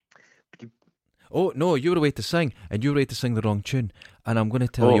Oh, no, you were away to sing, and you were away to sing the wrong tune. And I'm going to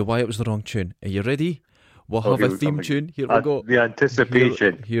tell you why it was the wrong tune. Are you ready? We'll have a theme tune. Here we go. The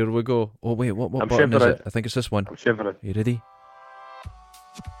anticipation. Here we go. Oh, wait, what I'm button shivering. is it? I think it's this one. I'm shivering. Are you ready?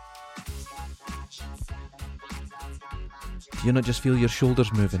 Do you not just feel your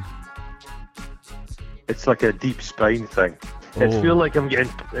shoulders moving? It's like a deep spine thing.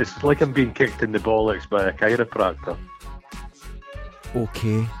 It's like I'm being kicked in the bollocks by a chiropractor.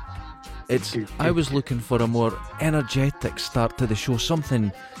 Okay. I was looking for a more energetic start to the show.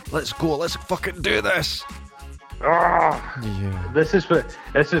 Something, let's go, let's fucking do this. Yeah. This is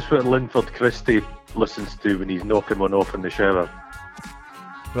what Linford Christie listens to when he's knocking one off in the shower.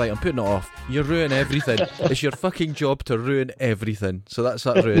 Right, I'm putting it off. You ruin everything. It's your fucking job to ruin everything. So that's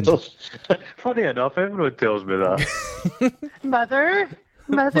that ruined. Funny enough, everyone tells me that. Mother.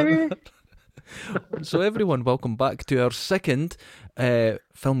 So everyone, welcome back to our second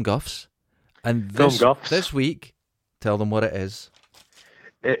Film Guffs. And this week, tell them what it is.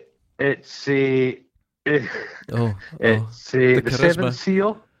 It's the charisma. Seventh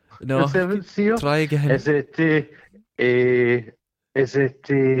Seal. No, the Seventh Seal. Try again. Is it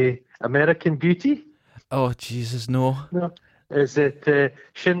American Beauty? Oh Jesus, no. No. Is it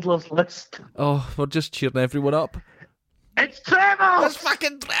Schindler's List? Oh, we're just cheering everyone up. It's TREMORS! It's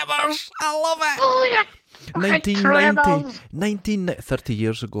fucking TREMORS! I love it! Oh, yeah. 1990, 30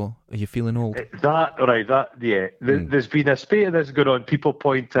 years ago. Are you feeling old? There's been a spate of this going on. People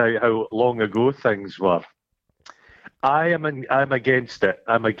point out how long ago things were. I'm against it.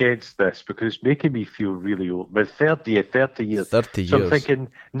 I'm against this because it's making me feel really old. But 30 years. 30 years. So I'm thinking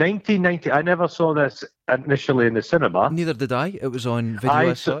 1990. I never saw this initially in the cinema. Neither did I. It was on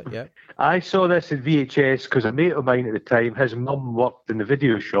video. I saw this in VHS because a mate of mine at the time, his mum worked in the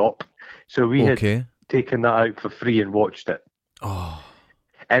video shop. So we had taken that out for free and watched it. Oh.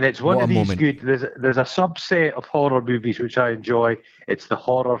 And it's one of these moment. good. There's a subset of horror movies which I enjoy. It's the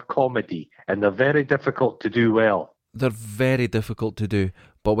horror comedy, and they're very difficult to do well. They're very difficult to do,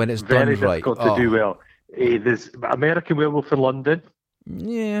 but when it's very done right, difficult to do well. There's American Werewolf in London.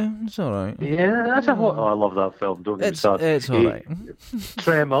 Yeah, it's all right. Yeah, that's a hot. Oh, I love that film. Don't get me started. It's all right.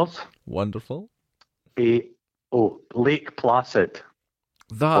 Tremors. Wonderful. Lake Placid.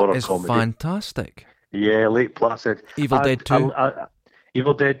 That is comedy. Fantastic. Yeah, Lake Placid. Evil Dead 2.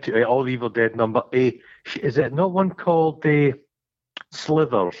 Evil Dead 2. All Evil Dead number 8. Is it not one called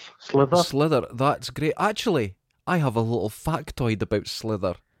Slither? Slither. That's great. Actually, I have a little factoid about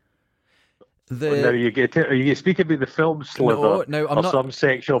Slither. Now are you speaking about the film Slither? No, I'm not. Some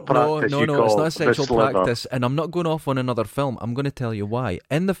sexual practice. No, it's not a sexual practice, and I'm not going off on another film. I'm going to tell you why.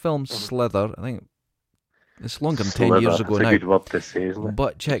 In the film Slither, I think it's longer than 10 years ago now. That's a good word to say, isn't it?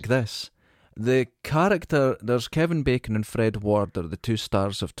 But check this. The character, there's Kevin Bacon and Fred Ward are the two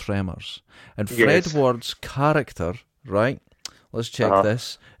stars of Tremors. And Fred Ward's character, right, let's check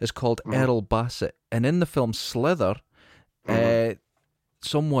this, is called Errol Bassett. And in the film Slither,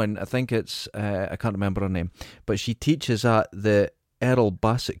 someone, I think it's, I can't remember her name, but she teaches at the Errol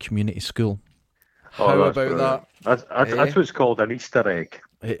Bassett Community School. How about brilliant. That's what it's called, an Easter egg.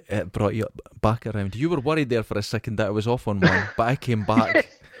 It brought you back around. You were worried there for a second that I was off on one, but I came back.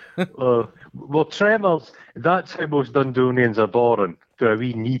 Well, Tremors, that's how most Dundonians are born. To a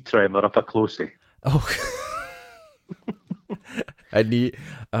wee knee tremor up a closey. Oh.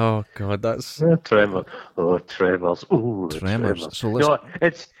 Oh God, that's Tremor. Oh, Tremors. Oh, Tremors. So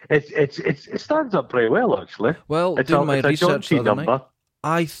let's... it stands up pretty well, actually. Well, doing my research the other night,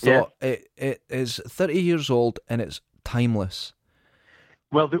 I thought it is 30 years old and it's timeless.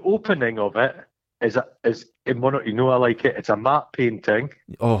 Well, the opening of it is in one. I like it. It's a matte painting.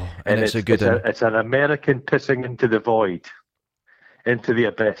 Oh, and it's a good one. It's an American pissing into the void, into the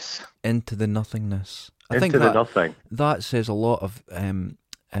abyss, into the nothingness. I into think the nothing. That says a lot of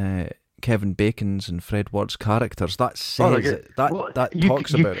Kevin Bacon's and Fred Ward's characters. That says it. That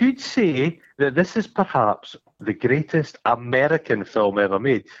talks about it. You could say that this is perhaps the greatest American film ever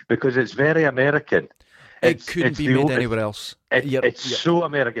made because it's very American. It couldn't be made anywhere else. It's so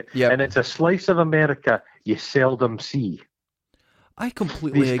American. Yep. And it's a slice of America you seldom see. I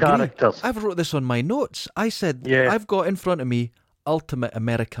completely agree. Characters. I've wrote this on my notes. I said, I've got in front of me Ultimate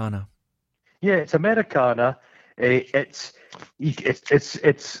Americana. Yeah, it's Americana. It's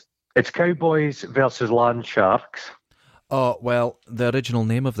cowboys versus land sharks. Oh, well, the original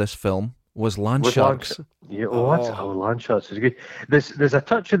name of this film was Land Sharks. Land Sharks is good. There's a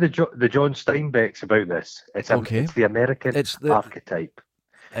touch of the John Steinbecks about this. It's the American archetype.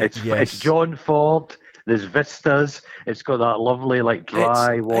 It's John Ford. There's vistas. It's got that lovely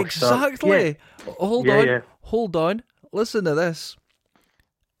dry water. Exactly. Yeah. Hold on. Listen to this.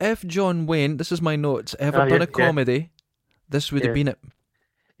 if John Wayne, this is my notes, ever done a comedy, this would have been it.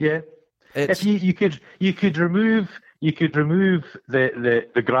 Yeah. If you could remove the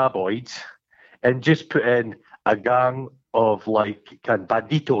graboids and just put in a gang of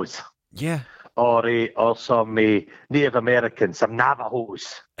banditos. Yeah. Or some Native Americans, some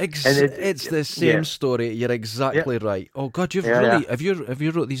Navajos. It's the same story. You're exactly right. Oh God, have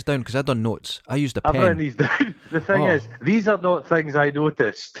you wrote these down? Because I done notes. I used a pen. I've written these down. The thing is, these are not things I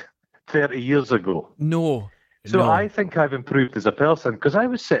noticed 30 years ago. No. So I think I've improved as a person, because I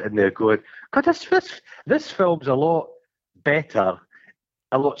was sitting there going, God, this film's a lot better,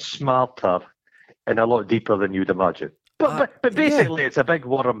 a lot smarter, and a lot deeper than you'd imagine. But basically, it's a big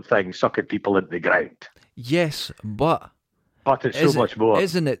worm thing sucking people into the ground. Yes, but it's so much more.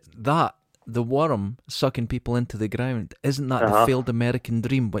 Isn't it that the worm sucking people into the ground? Isn't that the failed American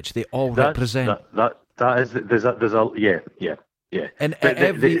dream, which they all represent? That is. Yeah. And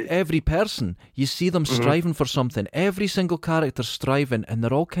every person, you see them striving for something. Every single character striving, and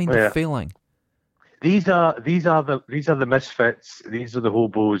they're all kind of failing. These are the misfits. These are the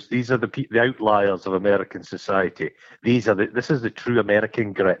hobos. These are the outliers of American society. This is the true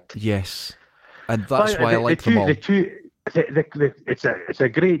American grit. Yes, and that's why I like them all. It's a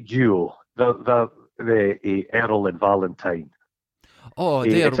great duo. The Errol and Valentine. Oh,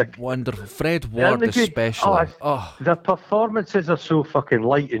 they are wonderful. Fred Ward especially. The performances are so fucking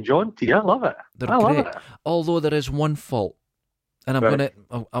light and jaunty. I love it. They're great. Although there is one fault. And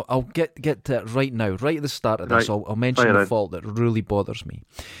I'll get to it right now. Right at the start of this, I'll mention the fault that really bothers me.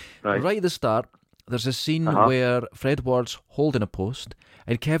 Right at the start, there's a scene where Fred Ward's holding a post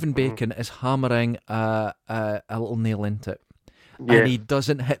and Kevin Bacon is hammering a little nail into it. Yeah. And he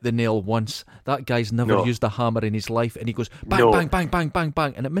doesn't hit the nail once. That guy's never used a hammer in his life, and he goes bang, bang, bang, bang, bang,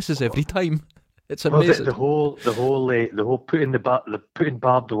 bang, and it misses every time. It's amazing. The whole putting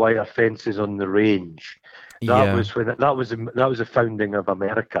barbed wire fences on the range. That was the founding of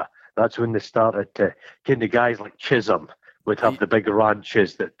America. That's when they started to kind of guys like Chisholm would have the big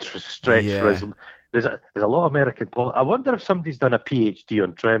ranches that stretch for. There's a lot of American. I wonder if somebody's done a PhD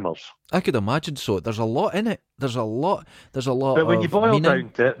on Tremors. I could imagine so. There's a lot in it. There's a lot. But when you boil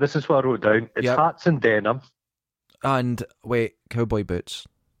down to it, this is what I wrote down. It's hats and denim, and cowboy boots,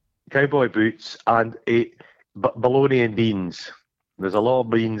 and bologna and beans. There's a lot of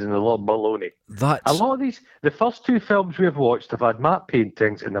beans and a lot of bologna. A lot of these. The first two films we've watched have had matte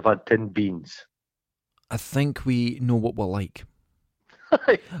paintings and they've had tinned beans. I think we know what we're like.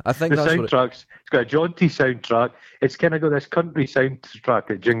 I think the soundtracks. It's got a jaunty soundtrack. It's kind of got this country soundtrack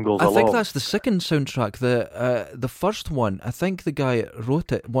that jingles along. I think that's the second soundtrack. The first one, I think the guy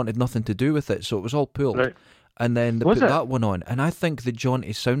wrote it wanted nothing to do with it, so it was all pulled. Right. And then they put that one on. And I think the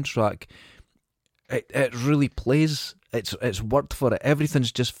jaunty soundtrack, it really plays. It's worked for it.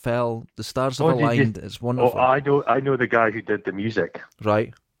 Everything's just fell. The stars have aligned. It's wonderful. Oh, I know the guy who did the music.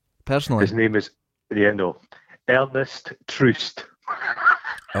 Right. Personally, his name is Ernest Troost.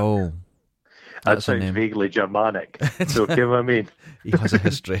 Oh, that sounds vaguely Germanic. So, you know what I mean? He has a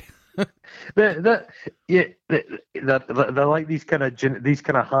history. They're like these kind of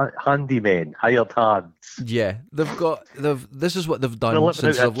handymen, hired hands. Yeah, this is what they've done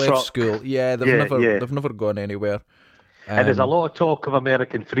since they've left school. Yeah, they've never gone anywhere. And there's a lot of talk of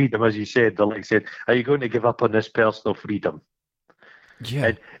American freedom, as you said. They're like saying, "Are you going to give up on this personal freedom?"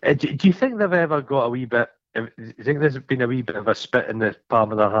 Yeah. And do you think they've ever got a wee bit? Do you think there's been a wee bit of a spit in the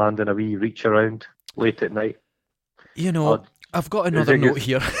palm of their hand and a wee reach around late at night? You know, I've got another note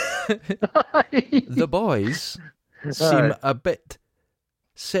here. The boys seem a bit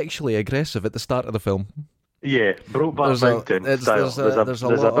sexually aggressive at the start of the film. Yeah, Brokeback Mountain style. There's a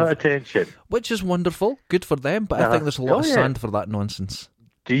bit of tension. Which is wonderful, good for them, but I think there's a lot of sand for that nonsense.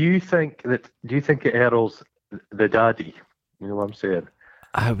 Do you think it Errol's the daddy? You know what I'm saying?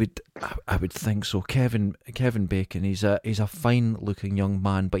 I would think so. Kevin Bacon, he's a fine looking young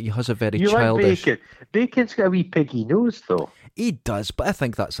man, but he has a very childish. Like Bacon? Bacon's got a wee piggy nose though. He does, but I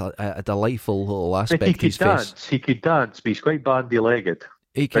think that's a delightful little aspect. He could dance. He could dance, but he's quite bandy-legged.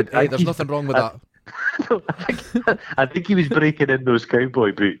 He could. There's nothing wrong with that. I think he was breaking in those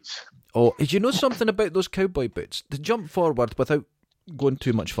cowboy boots. Oh, did you know something about those cowboy boots? To jump forward without going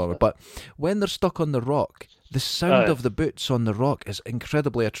too much forward, but when they're stuck on the rock, the sound of the boots on the rock is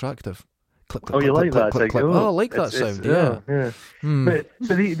incredibly attractive. Click, click, you click, like click, that? Click, click. Oh, I like that sound. Yeah. But,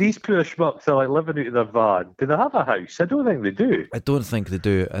 so these poor schmucks are like living out of their van. Do they have a house? I don't think they do. I don't think they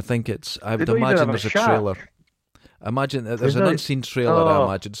do. I think it's. I would imagine there's a trailer. Imagine there's an unseen trailer. I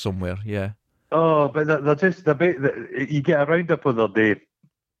imagine somewhere. Yeah. Oh, but they're just you get a roundup of their day,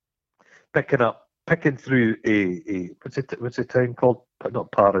 picking up picking through a what's the town called?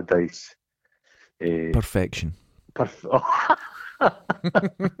 Not Paradise. Perfection. They're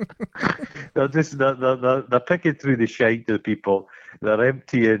picking through the shite to the people. They're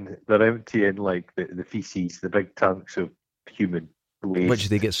emptying like the feces, the big tanks of human waste, which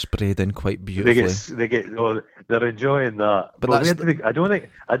they get sprayed in quite beautifully. They're enjoying that. But I don't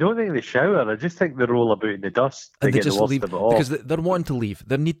think they shower. I just think they roll about in the dust. They just leave because they're wanting to leave.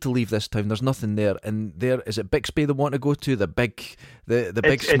 They need to leave this town. There's nothing there, and there is it Bixby they want to go to, the big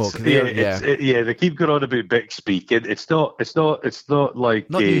smoke. They keep going on about Bixby. It's not like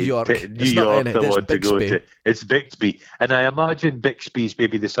New York. New York they want to go to. It's Bixby, and I imagine Bixby's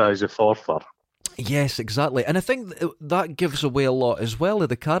maybe the size of Forfar. Yes, exactly. And I think that gives away a lot as well of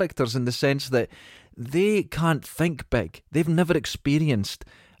the characters, in the sense that they can't think big. They've never experienced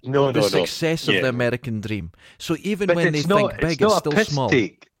the success of the American dream. So even when they think big, it's still small.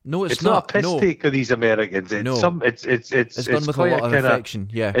 No, it's not a piss take of these Americans. It's done with a lot of affection.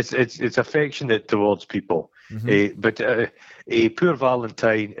 Yeah, it's affectionate towards people. Mm-hmm. But poor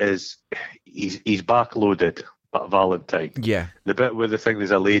Valentine he's backloaded. Valentine. Yeah. The bit where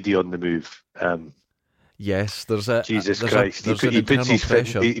there's a lady on the move. Yes, there's a Jesus Christ.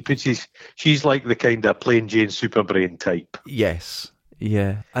 He puts his. She's like the kind of plain Jane Superbrain type. Yes.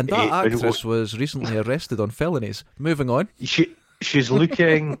 Yeah. And that actress was recently arrested on felonies. Moving on. She's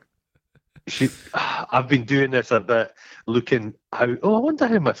looking. I've been doing this a bit, looking how. Oh, I wonder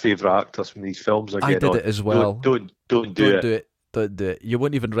how my favourite actors from these films are getting on. I did it as well. Don't do it. Don't do it. You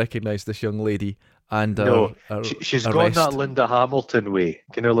won't even recognise this young lady. And she's gone that Linda Hamilton way.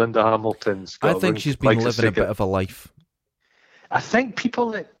 You know, Linda Hamilton's got. I think she's been living a bit of a life. I think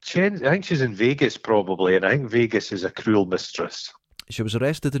I think she's in Vegas probably, and I think Vegas is a cruel mistress. She was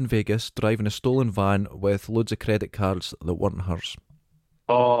arrested in Vegas driving a stolen van with loads of credit cards that weren't hers.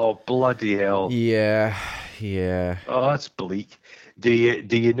 Oh, bloody hell! Yeah. Oh, that's bleak. Do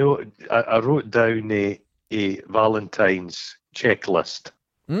you know? I wrote down a Valentine's checklist.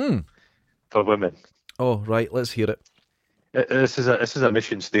 For women. Oh, right. Let's hear it. This is a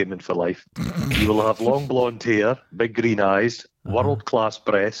mission statement for life. You will have long blonde hair, big green eyes, world-class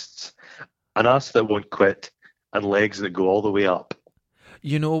breasts, an ass that won't quit, and legs that go all the way up.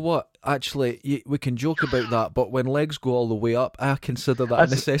 You know what? Actually, we can joke about that, but when legs go all the way up, I consider that a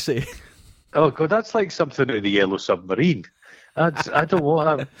necessity. Oh, God, that's like something out of the Yellow Submarine. I don't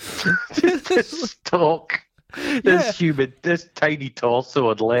want to talk. This tiny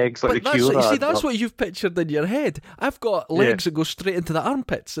torso and legs like the Cure. See, that's what you've pictured in your head. I've got legs that go straight into the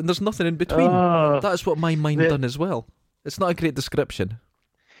armpits, and there's nothing in between. That's what my mind done as well. It's not a great description.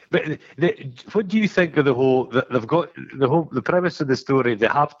 But what do you think of the whole? They've got the premise of the story. They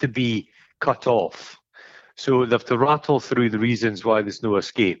have to be cut off, so they have to rattle through the reasons why there's no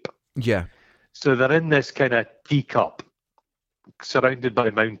escape. Yeah. So they're in this kind of teacup, surrounded by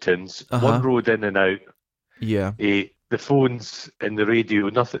mountains, one road in and out. Yeah. The phones and the radio,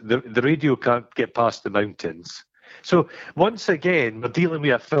 nothing. The radio can't get past the mountains. So once again, we're dealing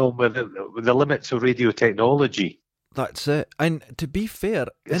with a film with the limits of radio technology. That's it. And to be fair,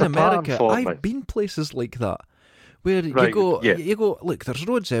 in America, I've been places like that where you go. Look, there's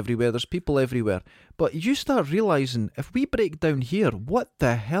roads everywhere, there's people everywhere, but you start realising if we break down here, what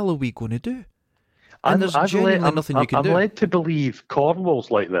the hell are we going to do? And there's genuinely nothing you can do. I'm led to believe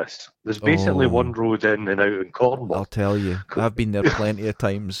Cornwall's like this. There's basically one road in and out in Cornwall. I'll tell you, I've been there plenty of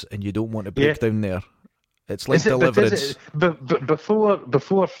times, and you don't want to break down there. It's like Deliverance. But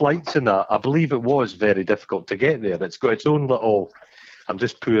before flights and that, I believe it was very difficult to get there. It's got its own little. I'm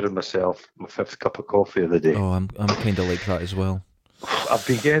just pouring myself my 5th cup of coffee of the day. Oh, I'm kind of like that as well. I've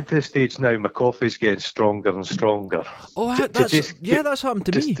been getting to the stage now. My coffee's getting stronger and stronger. Oh, that's happened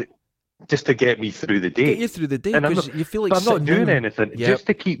to me. Just to get me through the day. Get you through the day, because you feel like I'm not doing anything. Just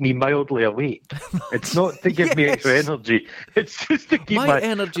to keep me mildly awake. It's not to give me extra energy. It's just to keep my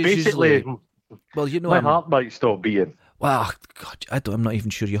energy. Basically, well, you know, my heart might stop beating. Well, God, I'm not even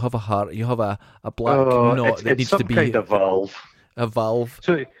sure. You have a heart. You have a black knot that needs to be kind of valve. A valve.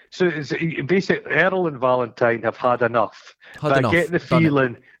 So it's basically Earl and Valentine have had enough. I get the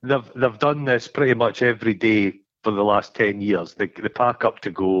feeling they've done this pretty much every day for the last 10 years. They pack up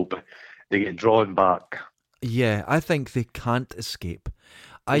to go, but they get drawn back. Yeah, I think they can't escape.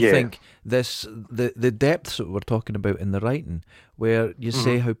 I think the depths that we're talking about in the writing, where you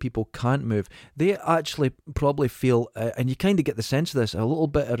say how people can't move, they actually probably feel, and you kind of get the sense of this, a little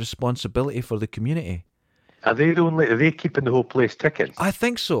bit of responsibility for the community. Are they keeping the whole place ticking? I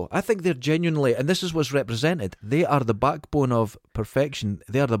think so. I think they're genuinely, and this is what's represented. They are the backbone of perfection.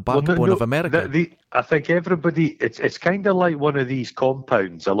 They are the backbone of America. I think everybody. It's kind of like one of these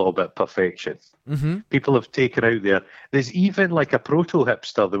compounds, a little bit perfection. Mm-hmm. People have taken out there. There's even like a proto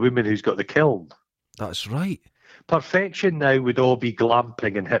hipster, the woman who's got the kiln. That's right. Perfection now would all be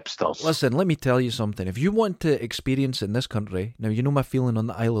glamping and hipsters. Listen, let me tell you something. If you want to experience it in this country, now you know my feeling on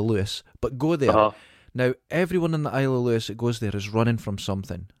the Isle of Lewis, but go there. Uh-huh. Now, everyone in the Isle of Lewis that goes there is running from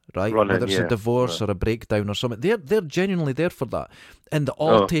something, right? Whether it's a divorce or a breakdown or something. They're genuinely there for that. And they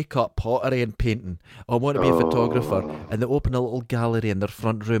all take up pottery and painting. I want to be a photographer. And they open a little gallery in their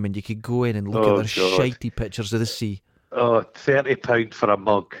front room and you could go in and look at their shitey pictures of the sea. Oh, £30 for a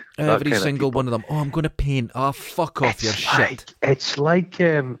mug. Every single one of them. Oh, I'm going to paint. Oh, fuck off your shit. It's like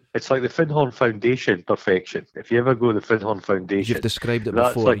the Finhorn Foundation perfection. If you ever go to the Finhorn Foundation. You've described it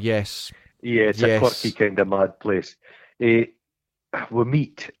before, yes. Yeah, it's a quirky kind of mad place. We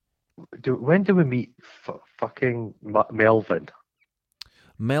meet. When do we meet? Fucking Melvin.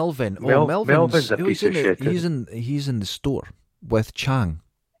 Melvin. Melvin's a piece of shit. He's in the store with Chang.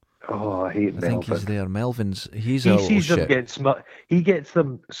 Oh, I hate Melvin. I think he's there. Melvin's. He sees them get he gets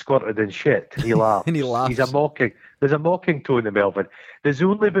them squirted in shit. And he laughs. And he laughs. There's a mocking tone to Melvin. There's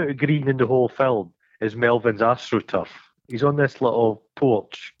only about green in the whole film. Is Melvin's AstroTurf. He's on this little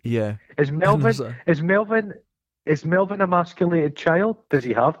porch. Yeah. Is Melvin a emasculated child? Does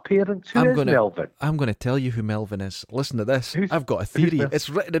he have parents? Who is Melvin? I'm going to tell you who Melvin is. Listen to this. I've got a theory. It's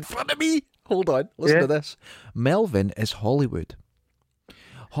written in front of me. Hold on. Listen to this. Melvin is Hollywood.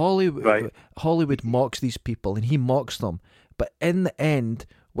 Hollywood mocks these people and he mocks them. But in the end,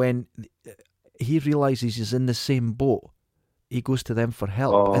 when he realises he's in the same boat, he goes to them for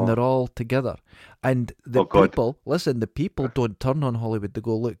help and they're all together. And the people don't turn on Hollywood. They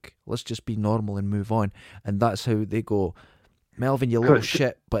go, look, let's just be normal and move on. And that's how they go, Melvin, you little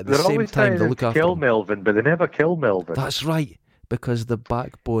shit. But at the same time, they look after him. Kill Melvin, but they never kill Melvin. That's right, because the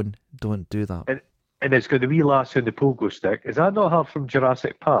backbone don't do that. And it's got the wee lass on the pogo stick. Is that not her from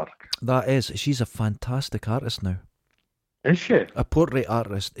Jurassic Park? That is. She's a fantastic artist now. Is she? A portrait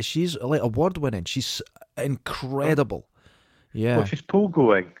artist. She's like award-winning. She's incredible. Yeah. Well, she's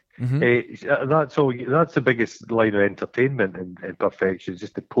pogoing. Mm-hmm. That's all. That's the biggest line of entertainment in perfection.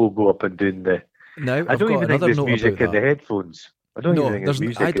 Just the pogo up and doing the. Now I don't even think there's music in the headphones. I don't even think there's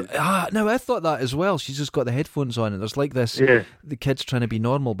music. No, I thought that as well. She's just got the headphones on, and there's like this. Yeah. The kid's trying to be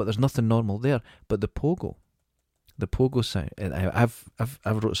normal, but there's nothing normal there. But the pogo sound. I've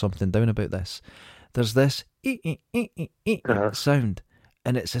wrote something down about this. There's this sound,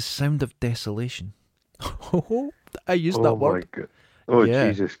 and it's a sound of desolation. I used that word. My God. Oh, yeah.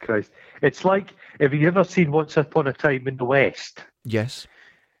 Jesus Christ! It's like, have you ever seen Once Upon a Time in the West? Yes.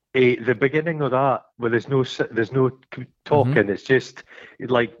 The beginning of that, where there's no talking, Mm-hmm. it's just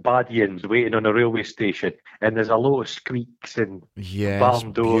like badians waiting on a railway station, and there's a lot of squeaks and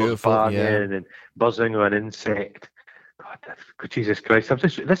barn doors banging and buzzing of an insect. God, Jesus Christ!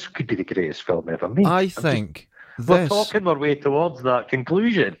 This could be the greatest film ever made. We're talking our way towards that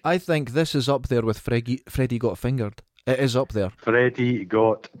conclusion. I think this is up there with Freddy Got Fingered. It is up there. Freddy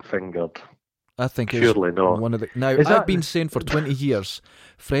Got Fingered. I think surely it's not. One of the. Now I've been saying for 20 years,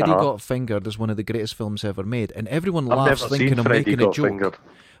 Freddy Got Fingered is one of the greatest films ever made, and everyone laughs thinking I'm making a joke. Fingered.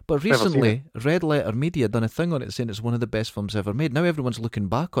 But recently, Red Letter Media done a thing on it saying it's one of the best films ever made. Now everyone's looking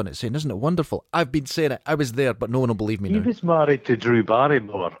back on it saying, isn't it wonderful? I've been saying it. I was there, but no one will believe me now. He was married to Drew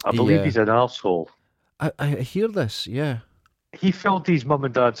Barrymore. I believe he's an arsehole. I hear this, yeah. He filled his mum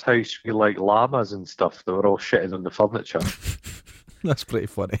and dad's house with like llamas and stuff that were all shitting on the furniture. That's pretty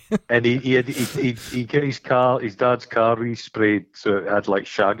funny. And he got his dad's car resprayed, so it had like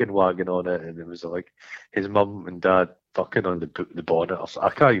shaggin' wagon on it, and it was like his mum and dad fucking on the bonnet. I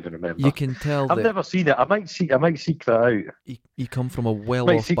can't even remember. You can tell. I've never seen it. I might seek that out. You come from a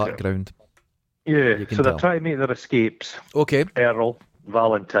well-off background. Yeah, so they're trying to make their escapes. Okay. Earl,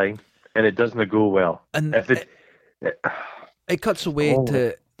 Valentine, and it doesn't go well. And it cuts away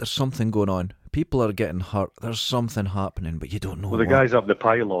to there's something going on. People are getting hurt. There's something happening, but you don't know. Well, the guy's up the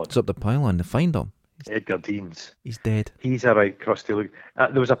pylon. It's up the pylon. They find him. Edgar Deans. He's dead. He's a right crusty look.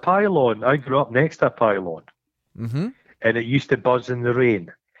 There was a pylon. I grew up next to a pylon. Mm-hmm. And it used to buzz in the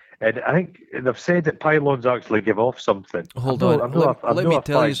rain. And I think they've said that pylons actually give off something. Hold on. Let me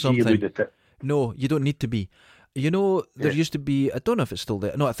tell you something. Lunatic. No, you don't need to be. You know, there used to be, I don't know if it's still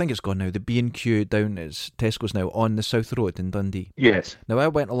there. No, I think it's gone now. The B&Q down at Tesco's now on the South Road in Dundee. Yes. Now, I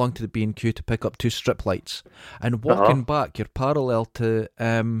went along to the B&Q to pick up 2 strip lights. And walking back, you're parallel to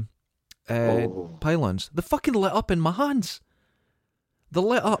pylons. They fucking lit up in my hands. They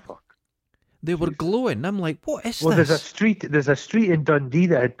lit up. They were glowing. I'm like, what is this? There's a street in Dundee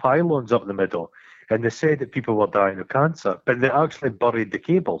that had pylons up the middle, and they said that people were dying of cancer, but they actually buried the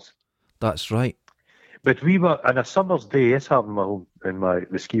cables. That's right. But we were on a summer's day. This happened in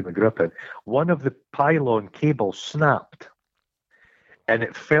the scheme I grew up in. One of the pylon cables snapped, and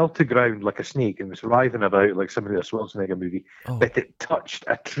it fell to ground like a snake and was writhing about like somebody in a Schwarzenegger movie. Oh. But it touched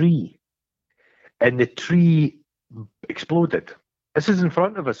a tree, and the tree exploded. This is in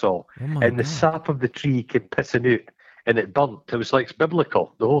front of us all, and the sap of the tree came pissing out, and it burnt. It was like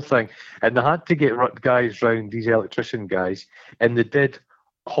biblical, the whole thing. And they had to get guys round, these electrician guys, and they did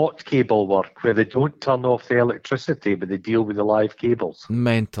hot cable work where they don't turn off the electricity, but they deal with the live cables.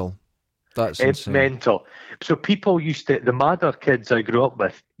 Mental. That's insane. Mental. So people the madder kids I grew up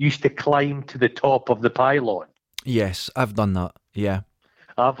with used to climb to the top of the pylon. Yes, I've done that. Yeah.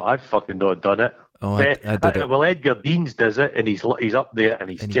 I've fucking not done it. Oh, I did it. Well, Edgar Deans does it, and he's up there, and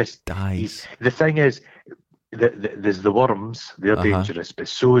he dies. The thing is, there's the worms. They're dangerous, but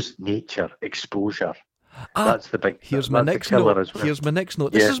so's nature exposure. That's the big. Here's my next note. Well. Here's my next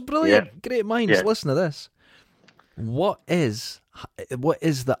note. This is brilliant. Yeah. Great minds. Yeah. Listen to this. What is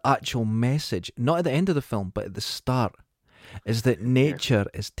the actual message? Not at the end of the film, but at the start, is that nature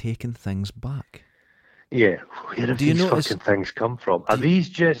is taking things back. Yeah. Where have these fucking things come from?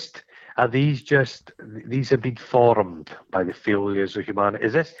 These have been formed by the failures of humanity?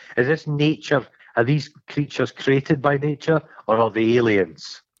 Is this nature? Are these creatures created by nature, or are they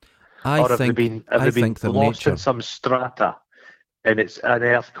aliens? Have they been lost in some strata, and it's an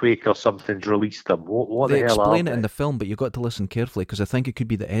earthquake or something's released them? What they the hell explain it in the film, but you've got to listen carefully because I think it could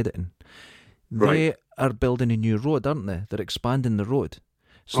be the editing. They are building a new road, aren't they? They're expanding the road.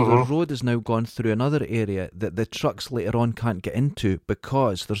 So the road has now gone through another area that the trucks later on can't get into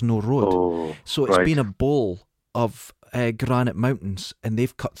because there's no road. So it's been a bowl of granite mountains, and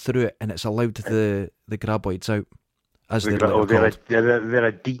they've cut through it, and it's allowed the graboids out, as they're called. They're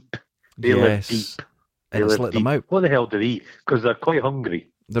a deep. They live deep. And it's let them out. What the hell do they eat? Because they're quite hungry.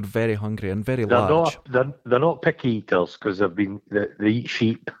 They're very hungry and very large. They're not picky eaters because they eat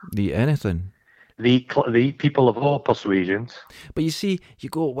sheep. They eat anything. They eat people of all persuasions. But you see, you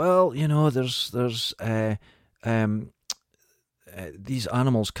go, well, there's these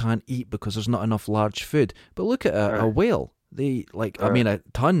animals can't eat because there's not enough large food. But look at a whale. They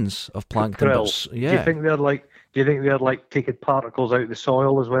tons of plankton. Yeah. Do you think they're like taking particles out of the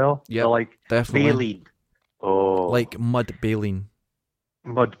soil as well? Yeah, like definitely. Baleen. Oh, like mud baleen.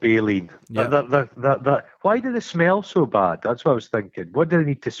 Mud baleen. Yeah. That. Why do they smell so bad? That's what I was thinking. What do they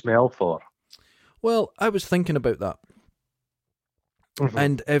need to smell for? Well, I was thinking about that. Mm-hmm.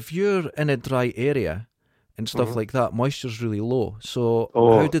 And if you're in a dry area and stuff like that, moisture's really low. So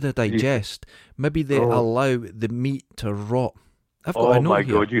how do they digest? Maybe they allow the meat to rot. I've got a note my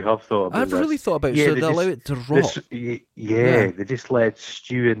here. God, you have thought about I've really thought about it. So they allow it to rot. They just let it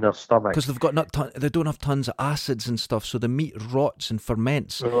stew in their stomach. Because they don't have tons of acids and stuff, so the meat rots and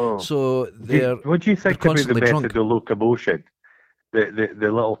ferments. Oh. So what do you think about the method drunk. of locomotion? The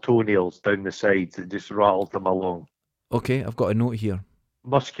little toenails down the sides that just rattles them along. Okay, I've got a note here.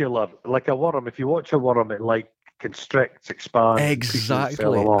 Muscular, like a worm. If you watch a worm, it constricts, expands.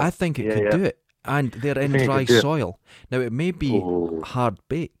 Exactly. I think it could do it. And they're in dry soil. Now, it may be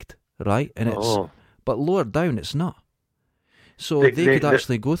hard-baked, right? And but lower down, it's not. So they could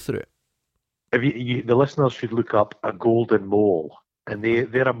actually go through it. The listeners should look up a golden mole. And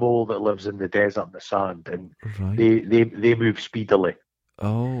they're a mole that lives in the desert and the sand. And they move speedily.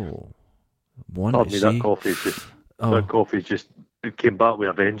 Oh. That coffee's just it came back with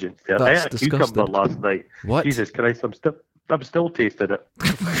a vengeance. I had a cucumber last night. What? Jesus Christ, I'm still tasting it.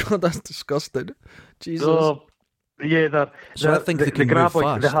 God, that's disgusting. Jesus. I think they can move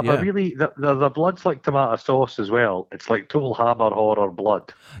fast. They have their blood's like tomato sauce as well. It's like total Hammer horror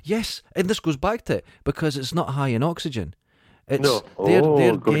blood. Yes, and this goes back to it because it's not high in oxygen. They're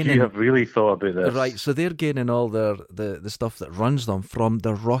gaining, you have really thought about this. Right, so they're gaining all the stuff that runs them from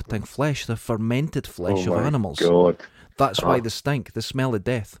the rotting flesh, the fermented flesh of animals. God. That's why they stink. The smell of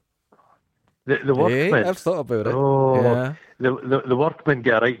death. The workmen. I've thought about it. Oh, yeah. The workmen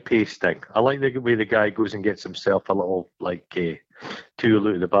get a right pasting. I like the way the guy goes and gets himself a little tool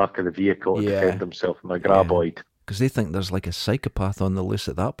out of the back of the vehicle to defend himself from a graboid. Because they think there's like a psychopath on the loose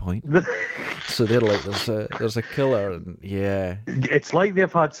at that point. So they're like, there's a killer, and it's like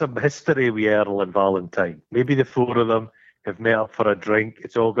they've had some history with Earl and Valentine. Maybe the four of them have met up for a drink.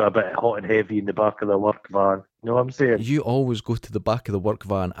 It's all got a bit hot and heavy in the back of the work van. You know what I'm saying? You always go to the back of the work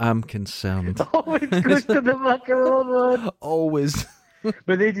van. I'm concerned. Always goes to the back of the work van. Always.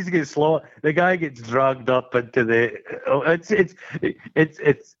 But they just get slaughtered. The guy gets dragged up into the. Oh,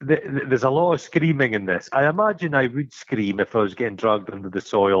 there's a lot of screaming in this. I imagine I would scream if I was getting dragged under the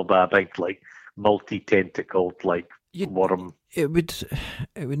soil by a big, like, multi-tentacled, like, worm. It would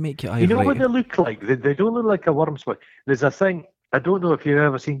make you irate. You know what they look like? They don't look like a worm. There's a thing. I don't know if you've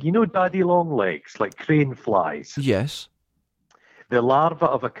ever seen. You know, daddy long legs, like crane flies. Yes. The larva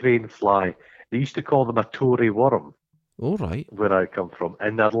of a crane fly. They used to call them a Tory worm. All right. Where I come from,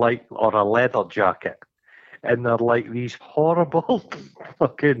 and they're like, or a leather jacket, and they're like these horrible,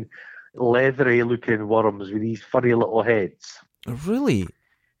 fucking leathery-looking worms with these funny little heads. Really?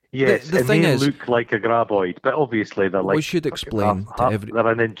 Yes, the thing they is, look like a graboid, but obviously they're like. We should explain they're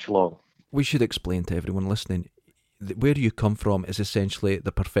an inch long. We should explain to everyone listening. Where you come from is essentially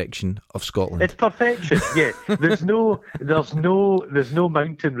the perfection of Scotland. It's perfection, yeah. There's no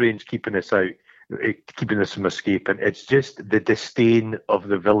mountain range keeping us out, keeping us from escaping. It's just the disdain of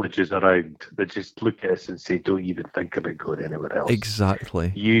the villages around that just look at us and say, "Don't even think about going anywhere else."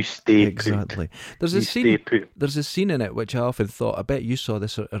 Exactly. You stay exactly. Put. There's a scene. There's a scene in it which I often thought. I bet you saw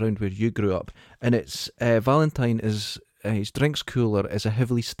this around where you grew up, and it's Valentine is his drinks cooler is a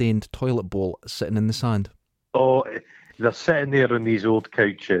heavily stained toilet bowl sitting in the sand. Oh, they're sitting there on these old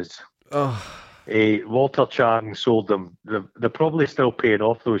couches. Oh. Walter Chang sold them. They're probably still paying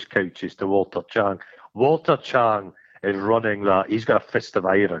off those couches to Walter Chang. Walter Chang is running that. He's got a fist of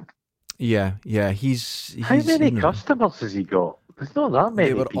iron. Yeah. He's How many customers has he got? There's not that many.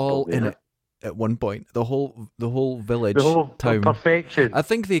 They were people all there. in it at one point. The whole village, the whole town. Perfection. I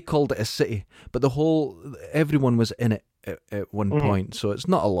think they called it a city, but everyone was in it at one point. So it's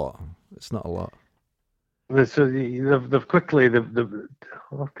not a lot. So they've quickly.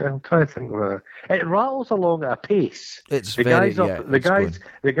 Okay, I'm trying to think of it. Rattles along at a pace. It's the very, guys up.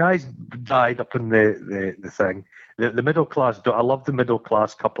 The guys died up in the thing. The middle class. I love the middle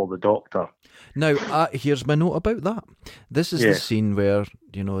class couple. The doctor. Now, here's my note about that. This is the scene where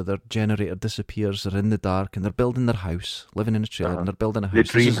their generator disappears. They're in the dark and they're building their house, living in a trailer, and they're building a house. The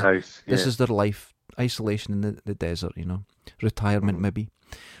dream house. This is their life. Isolation in the desert. Retirement maybe,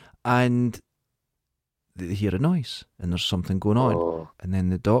 and they hear a noise and there's something going on, and then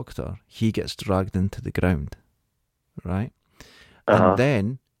the doctor, he gets dragged into the ground, right? And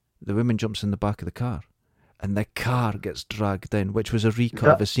then the woman jumps in the back of the car and the car gets dragged in, which was a recut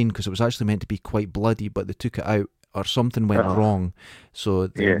of a scene because it was actually meant to be quite bloody, but they took it out or something went wrong, so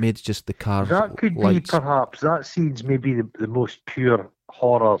they made just the car that could lights. Be perhaps that scene's maybe the most pure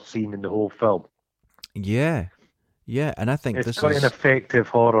horror scene in the whole film. Yeah, and I think it's quite an effective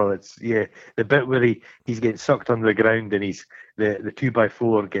horror. It's the bit where he's getting sucked under the ground and the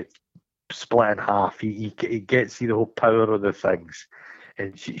 2x4 gets split in half. He gets the whole power of the things,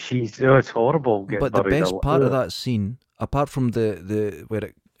 and she's it's horrible. But the best part of that scene, apart from the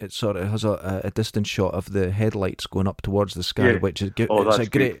where it sort of has a distant shot of the headlights going up towards the sky, which is it's a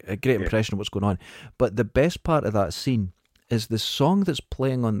great impression of what's going on. But the best part of that scene is the song that's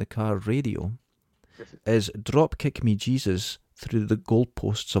playing on the car radio. Is Drop Kick Me Jesus Through the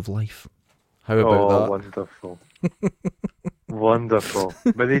Goalposts of Life. How about that? Wonderful. Wonderful.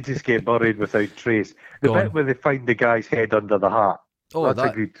 But they just get buried without trace. The bit where they find the guy's head under the hat. Oh,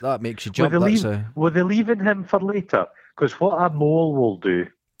 that makes you jump. Were they leaving him for later? Because what a mole will do,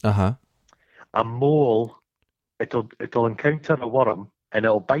 a mole, it'll encounter a worm and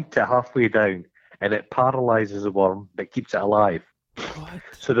it'll bite it halfway down and it paralyses the worm but keeps it alive. What?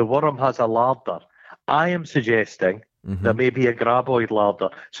 So the worm has a larder. I am suggesting there may be a graboid larder.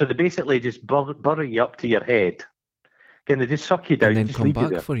 So they basically just bury you up to your head. Can they just suck you down and then just come leave back you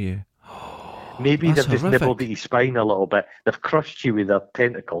there? for you? Maybe they've horrific. just nibbled at your spine a little bit. They've crushed you with their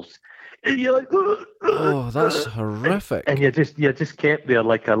tentacles. And you're like, oh, that's horrific. And you're just kept there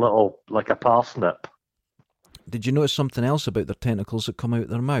like a parsnip. Did you notice something else about their tentacles that come out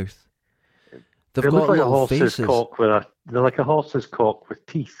their mouth? They look like a horse's cock they're like a horse's cock with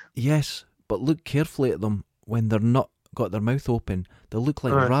teeth. Yes, but look carefully at them when they're not got their mouth open. They look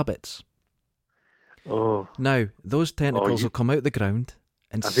like rabbits. Oh. Now, those tentacles will come out the ground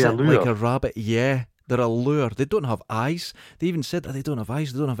and sit like a rabbit. Yeah, they're a lure. They don't have eyes. They even said that they don't have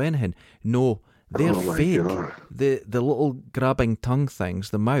eyes. They don't have anything. No, they're fake. God. The little grabbing tongue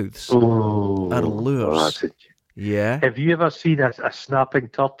things, the mouths, are lures. Yeah. Have you ever seen a snapping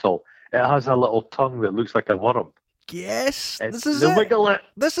turtle? It has a little tongue that looks like a worm. Yes, this is it. Wiggle it.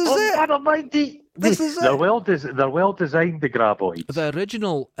 This is it. This is it. They're well designed, the graboids. The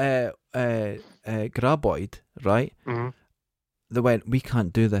original graboid, right? Mm-hmm. They went, we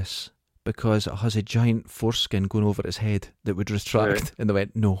can't do this because it has a giant foreskin going over its head that would retract. Right. And they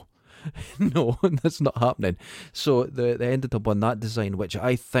went, no. No, that's not happening. So they ended up on that design, which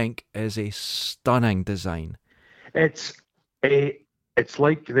I think is a stunning design. It's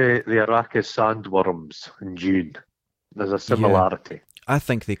like the Arrakis sandworms in Dune. There's a similarity. Yeah. I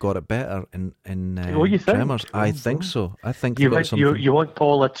think they got it better in you think? Tremors. I think so. I think you want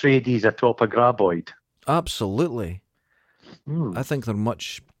Paul Atreides atop a graboid. Absolutely. I think they're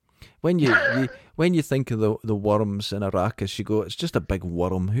much. When you think of the worms in Arrakis, you go, it's just a big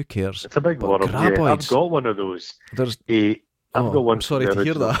worm. Who cares? It's a big worm. Graboids, yeah. I've got one of those. I've got one. I'm sorry to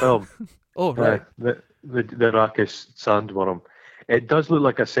hear that. Film. Oh right. The Arrakis sandworm. It does look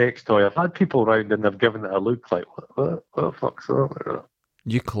like a sex toy. I've had people round and they've given it a look like, what the fuck's that?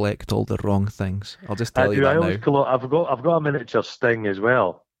 You collect all the wrong things. I'll just tell you that now. I've got a miniature Sting as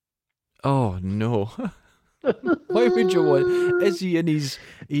well. Oh no. Why would you want? Is he in his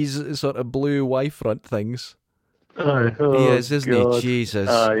sort of blue Y-front things? He is, isn't God. he? Jesus!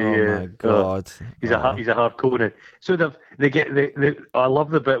 Yeah. Oh my God! He's a hard Conan. So they get. I love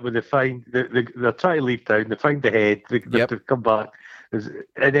the bit where they find they're trying to leave town. They find the head. They come back,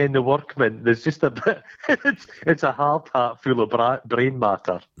 and then the workman. There's just a bit. It's a hard hat full of brain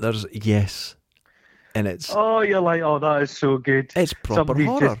matter. And it's. Oh, you're like, oh, that is so good. It's proper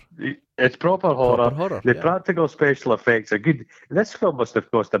horror. It's proper horror. The practical special effects are good. This film must have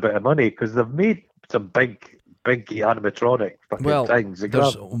cost a bit of money because they've made some big animatronic things.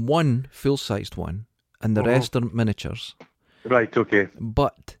 There's one full-sized one, and the rest are miniatures. Right, okay.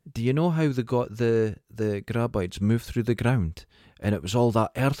 But do you know how they got the graboids move through the ground? And it was all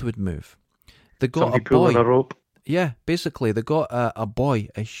that earth would move. They got somebody pulling a rope. Yeah, basically, they got a boy,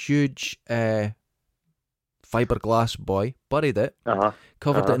 a huge fiberglass boy, buried it,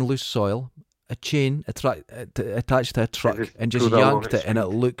 covered it in loose soil, a chain attached to a truck, and just yanked it, and it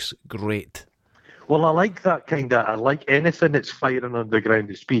looks great. Well, I like that kind of. I like anything that's firing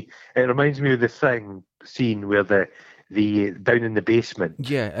underground at speed. It reminds me of the Thing scene where the down in the basement.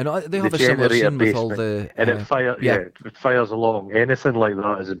 Yeah, and they have a similar scene with all the and it fires along. Anything like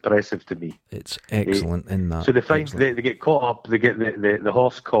that is impressive to me. It's excellent in that. So they get caught up. They get the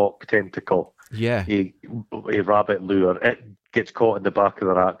horse cock tentacle. Yeah, a rabbit lure. It gets caught in the back of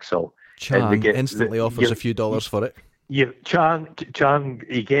their axle. Chang instantly offers a few dollars for it. Chang,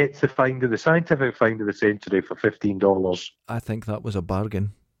 he gets the scientific find of the century for $15. I think that was a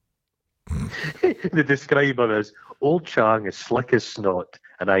bargain. They describe him as old Chang is slick as snot,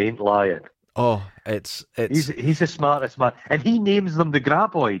 and I ain't lying. Oh, it's he's the smartest man, and he names them the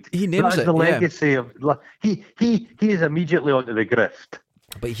graboid. He names the legacy of he is immediately onto the grift.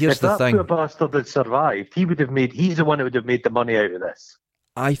 But here's the thing: if that poor bastard had survived, he's the one who would have made the money out of this.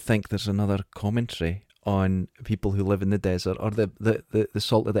 I think there's another commentary on people who live in the desert, or the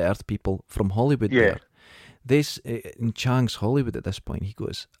salt of the earth people from Hollywood. Yeah. This in Chang's Hollywood at this point, he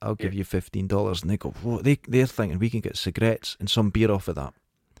goes, "I'll give you $15," and they go, "Whoa!" They're thinking we can get cigarettes and some beer off of that,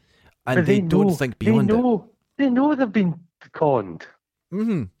 and they don't think beyond it. They know they've been conned.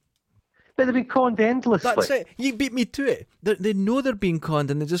 Mm-hmm. But they've been conned endlessly. That's it. You beat me to it. They know they're being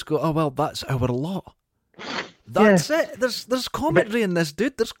conned, and they just go, "Oh well, that's our lot." That's it. There's commentary in this,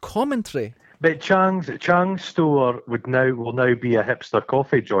 dude. There's commentary. But Chang's store will now be a hipster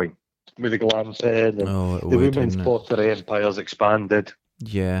coffee joint with a glam head, and the women's pottery empire's expanded.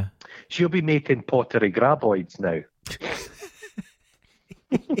 Yeah, she'll be making pottery graboids now.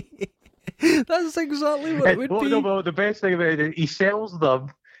 That's exactly what it would be. No, the best thing about it, he sells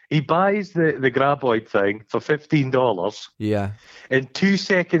them. He buys the graboid thing for $15. Yeah. And 2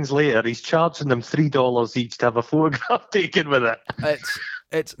 seconds later, he's charging them $3 each to have a photograph taken with it.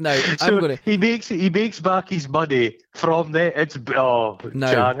 It's now. So he makes back his money from there.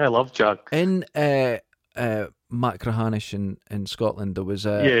 Chang, I love Chang. In Machrihanish in Scotland, there was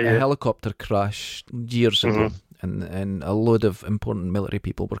a helicopter crash years ago, and a load of important military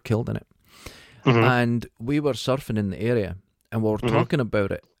people were killed in it. Mm-hmm. And we were surfing in the area, and we were talking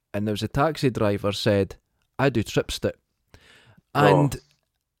about it. And there was a taxi driver said, "I do Tripstit," and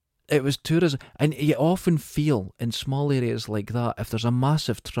it was tourism. And you often feel in small areas like that, if there's a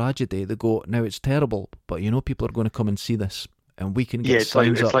massive tragedy, they go, "Now it's terrible, but people are going to come and see this, and we can get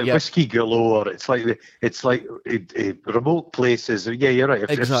signs up." It's like whiskey galore. It's like remote places. Yeah, you're right.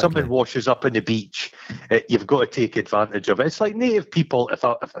 If someone washes up on the beach, you've got to take advantage of it. It's like native people. If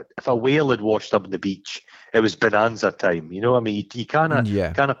a whale had washed up on the beach, it was bonanza time. You know what I mean? You kind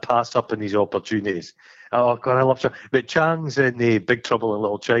of pass up on these opportunities. Oh God, I love Chang. But Chang's in the Big Trouble in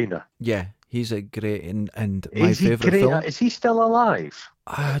Little China. Yeah, he's a great and my favourite film. Is he still alive?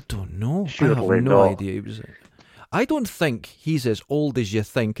 I don't know. Surely I have no idea. I don't think he's as old as you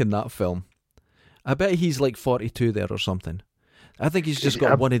think in that film. I bet he's like 42 there or something. I think he's just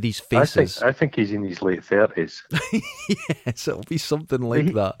got one of these faces. I think he's in his late 30s. Yes, it'll be something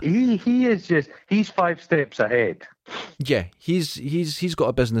like that. He is he's 5 steps ahead. Yeah, he's got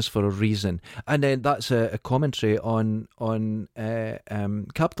a business for a reason, and then that's a commentary on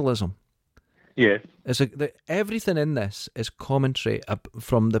capitalism. Yeah, everything in this is commentary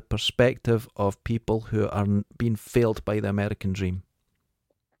from the perspective of people who are being failed by the American dream.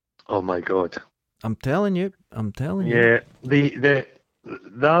 Oh my God! I'm telling you. Yeah, they're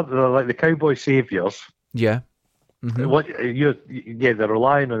like the cowboy saviors. Yeah. Mm-hmm. They're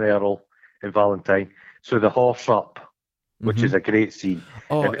relying on Earl and Valentine. So the horse up, which mm-hmm. is a great scene.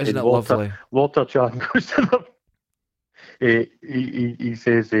 Oh, isn't it lovely? Walter Chan goes to them. He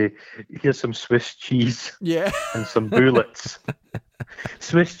says, "Here's some Swiss cheese, and some bullets."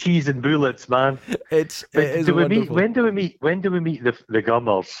 Swiss cheese and bullets, man. It is wonderful. When do we meet the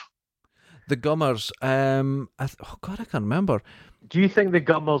Gummers? The Gummers. Oh God, I can't remember. Do you think the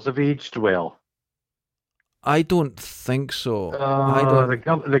Gummers have aged well? I don't think so.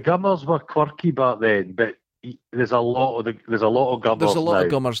 The Gummers were quirky back then, but there's a lot of Gummers. There's a lot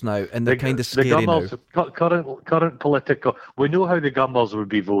of Gummers now, and they're kind of scary Gummers, now. Current political. We know how the Gummers would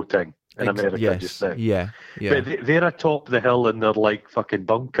be voting in America just now. Yeah. But they're atop the hill in their like fucking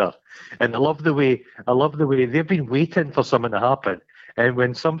bunker, and I love the way they've been waiting for something to happen, and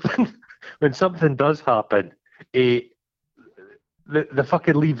when something does happen, they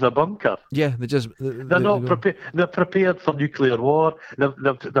fucking leave the bunker. Yeah, they're not prepared. They're prepared for nuclear war.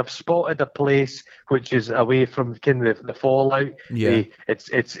 They've spotted a place which is away from kind of the fallout. Yeah, it's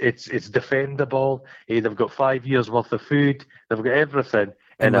defendable. They've got 5 years worth of food. They've got everything.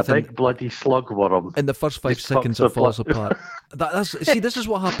 And a big bloody slugworm. In the first 5 seconds, it falls apart. This is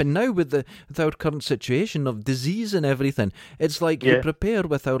what happened now with our current situation of disease and everything. It's like you prepare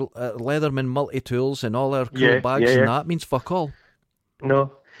with our Leatherman multi-tools and all our cool bags, and that means fuck all.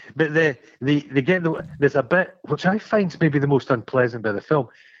 No, but there's a bit which I find maybe the most unpleasant bit of the film,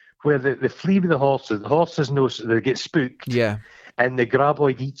 where they flee with the horses. The horses know they get spooked. Yeah, and the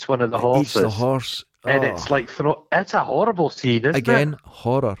graboid eats one of the horses. Eats the horse, and it's like it's a horrible scene. Isn't Again, it?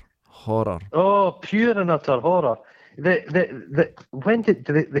 horror. Oh, pure and utter horror. When did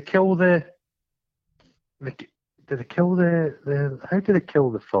they kill the? Did they kill the? How did they kill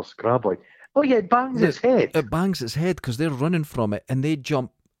the first graboid? Oh yeah, it bangs its head. It bangs its head because they're running from it and they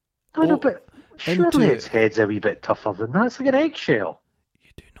jump. No, but surely its head's a wee bit tougher than that. It's like an eggshell.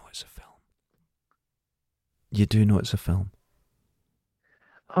 You do know it's a film.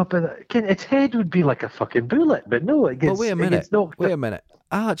 Oh, but again, its head would be like a fucking bullet, but no, it gets. Wait a minute.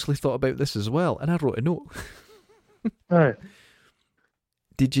 I actually thought about this as well, and I wrote a note. Right.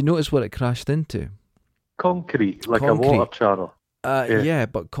 Did you notice what it crashed into? Concrete, like a water channel. Yeah,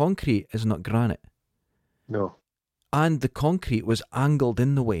 but concrete is not granite. No. And the concrete was angled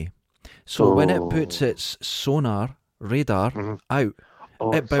in the way. So when it puts its radar out,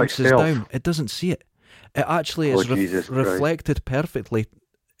 it bounces down. It doesn't see it. It actually is reflected perfectly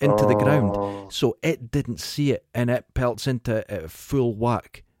into the ground. So it didn't see it, and it pelts into full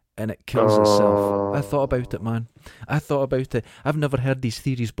whack, and it kills itself. I thought about it, man. I thought about it. I've never heard these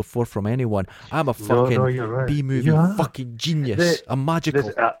theories before from anyone. I'm a fucking B-movie fucking genius. I'm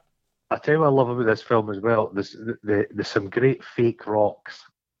magical. I tell you what I love about this film as well. There's some great fake rocks.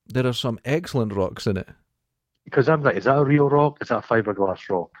 There are some excellent rocks in it. Because I'm like, is that a real rock? Is that a fiberglass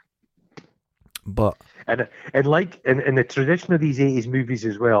rock? But and like in the tradition of these 80s movies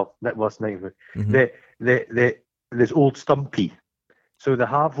as well, that was nice. There's Old Stumpy. So they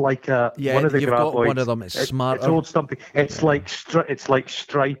have like one of the you've got one of them. It's smart. It's Old Stumpy. It's like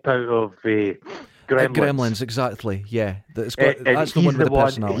Stripe out of Gremlins. Gremlins, exactly. Yeah, that's the one with the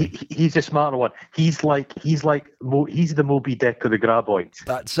personality. He's the smarter one. He's the Moby Dick of the graboids.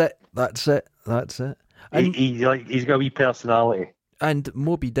 That's it. And he's got a wee personality. And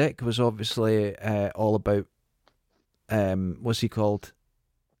Moby Dick was obviously all about what's he called?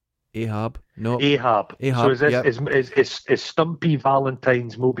 Ahab. No. Ahab. So is Stumpy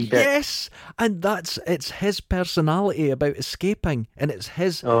Valentine's Moby Dick? Yes, and it's his personality about escaping, and it's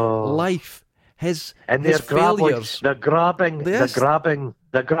his life, his failures. They're grabbing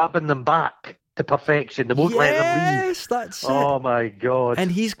them back to perfection. They won't let them leave. Yes, that's it. Oh my God!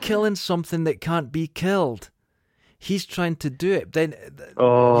 And he's killing something that can't be killed. He's trying to do it. Then,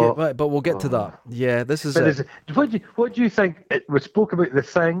 but we'll get to that. Yeah, this is it. What do you think? We spoke about The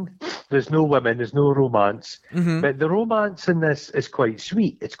Thing. There's no women. There's no romance. Mm-hmm. But the romance in this is quite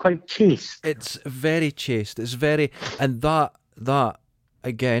sweet. It's quite chaste. It's very chaste. It's very, and that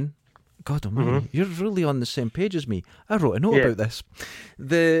again, God almighty, you're really on the same page as me. I wrote a note about this.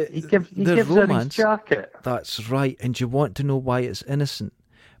 He gives romance, her his jacket. That's right, and you want to know why it's innocent?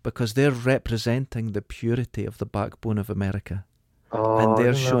 Because they're representing the purity of the backbone of America. And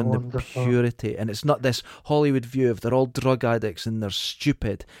they're showing the purity. And it's not this Hollywood view of they're all drug addicts and they're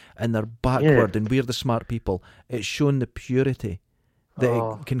stupid and they're backward and we're the smart people. It's showing the purity that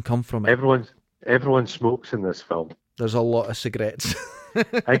it can come from it. Everyone smokes in this film. There's a lot of cigarettes.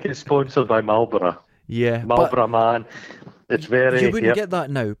 I get sponsored by Marlboro. Yeah. Marlboro Man. It's very... You wouldn't get that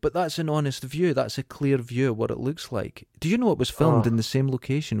now, but that's an honest view. That's a clear view of what it looks like. Do you know it was filmed in the same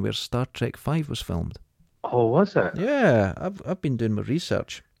location where Star Trek V was filmed? Oh, was it? Yeah, I've been doing my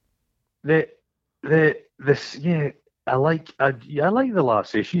research. I like the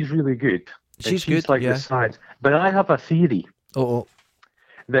lassie. She's really good. She's good, like the science. But I have a theory.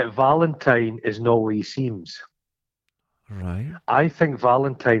 That Valentine is not what he seems. Right. I think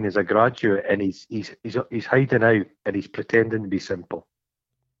Valentine is a graduate and he's hiding out and he's pretending to be simple.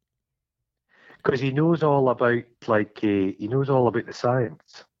 Because he knows all about the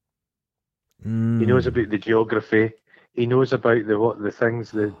science. He knows about the geography. He knows about the things,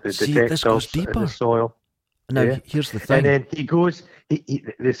 the detectors in the soil. Now, here's the thing. And then he goes.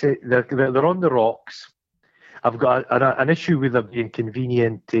 They say they're on the rocks. I've got an issue with them being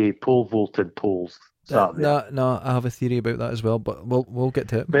convenient pole vaulted poles. No, I have a theory about that as well, but we'll get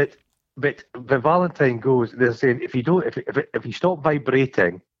to it. But Valentine goes. They're saying if you stop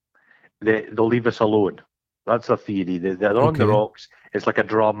vibrating, they'll leave us alone. That's a theory. They're on the rocks. It's like a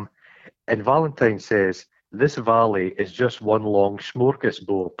drum. And Valentine says, this valley is just one long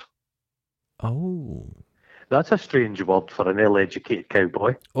smorgasbord. Oh. That's a strange word for an ill-educated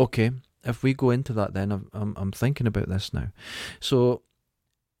cowboy. Okay, if we go into that then, I'm thinking about this now. So,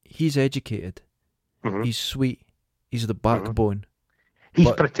 he's educated. Mm-hmm. He's sweet. He's the backbone.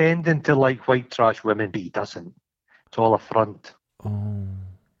 He's pretending to like white trash women, but he doesn't. It's all a front. Oh.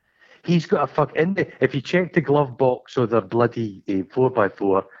 He's got if you check the glove box of their bloody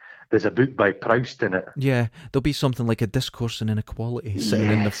 4x4, there's a book by Proust in it. Yeah, there'll be something like a discourse on inequality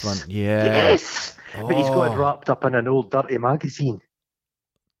sitting in the front. Yeah. Yes! Oh. But he's got it wrapped up in an old dirty magazine.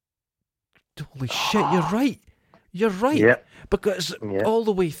 Holy shit, you're right. You're right. Yeah. Because all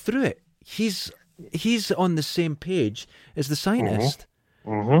the way through it, he's on the same page as the scientist.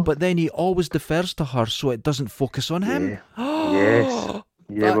 Mm-hmm. But then he always defers to her so it doesn't focus on him. Yeah. Yes.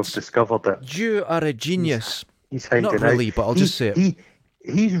 Yeah, we've discovered it. You are a genius. He's hiding Not really, out. But I'll just say it.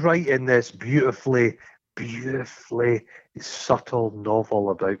 He's writing this beautifully subtle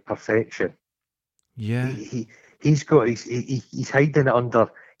novel about perfection. Yeah. He's hiding it under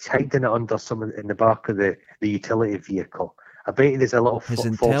some in the back of the utility vehicle. I bet there's a little his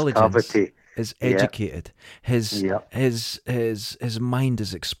false cavity. Is educated. His mind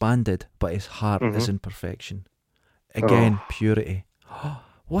is expanded, but his heart is in perfection. Again, purity.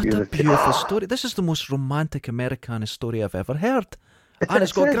 What a beautiful story. This is the most romantic Americana story I've ever heard. And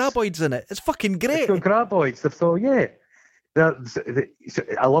it's got graboids in it. It's fucking great. It's got graboids.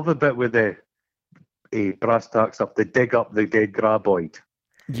 I love the bit with the brass tacks up. They dig up the dead graboid.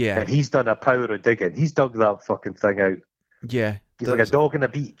 Yeah. And he's done a power of digging. He's dug that fucking thing out. Yeah. He's like a dog on a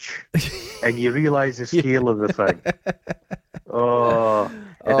beach. And you realise the scale of the thing.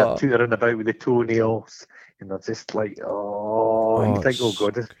 And they're tutoring about with the toenails. And they're just like, you think, oh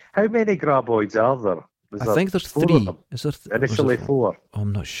God, how many graboids are there? I think there's 3. Is there initially 4? Oh,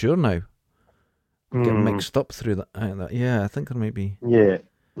 I'm not sure now. I'm getting mixed up through that. Yeah, I think there might be. Yeah.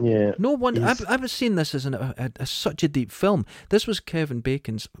 No wonder. I've seen this as such a deep film. This was Kevin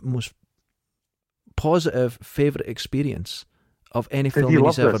Bacon's most positive favourite experience of any film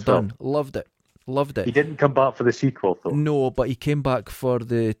he's ever done. Loved it. He didn't come back for the sequel, though. No, but he came back for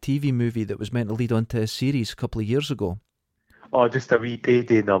the TV movie that was meant to lead on to a series a couple of years ago. Oh, just a wee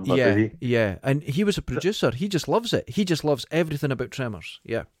payday number, did he? Yeah, and he was a producer. He just loves it. He just loves everything about Tremors.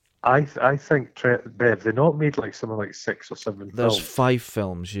 Yeah. I think, Bev, they not made like something like 6 or 7 films. There's 5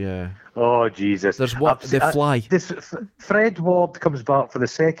 films, yeah. Oh, Jesus. There's what? The Fly. Fred Ward comes back for the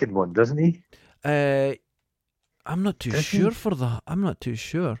second one, doesn't he? I'm not too sure for that. I'm not too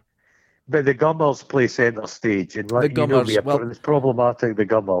sure. But the Gummers play centre stage, and it's problematic, the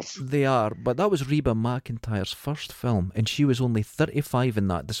Gummers. They are, but that was Reba McEntire's first film, and she was only 35 in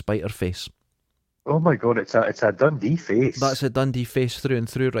that, despite her face. Oh my God, it's a Dundee face. That's a Dundee face through and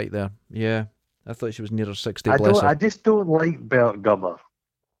through right there. Yeah, I thought she was near her 60, I just don't like Bert Gummer.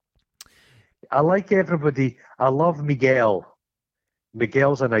 I like everybody. I love Miguel.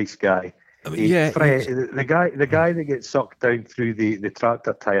 Miguel's a nice guy. The guy that gets sucked down through the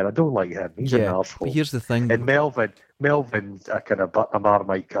tractor tyre, I don't like him. He's an arsehole. But here's the thing. And Melvin's a kind of a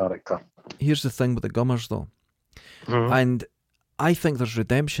Marmite character. Here's the thing with the gummers, though. And I think there's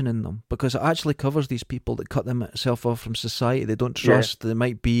redemption in them because it actually covers these people that cut themselves off from society. They don't trust. They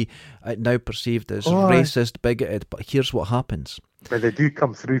might be now perceived as racist, bigoted, but here's what happens. But they do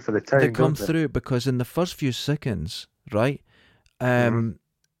come through for the time. They come through because in the first few seconds, right,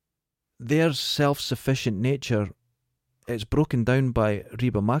 their self-sufficient nature, it's broken down by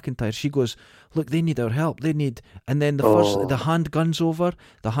Reba McEntire. She goes, look, they need our help. They need, and then the hand gun's over,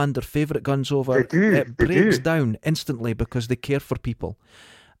 their favourite gun's over. It breaks down instantly because they care for people.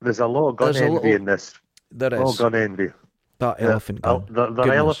 There's a lot of gun envy in this. There is. A lot of gun envy. That elephant gun.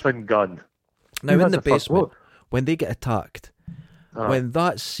 The elephant gun. Now in the basement, when they get attacked, when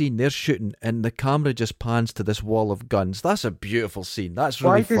that scene, they're shooting and the camera just pans to this wall of guns. That's a beautiful scene. That's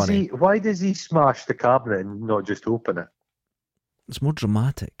really funny. Why does he smash the cabinet and not just open it? It's more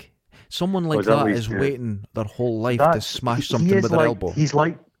dramatic. Someone like that is waiting their whole life to smash something with their elbow. He's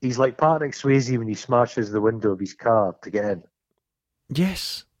like Patrick Swayze when he smashes the window of his car to get in.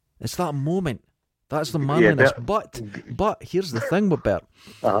 Yes, it's that moment. That's the manliness. But here's the thing with Bert.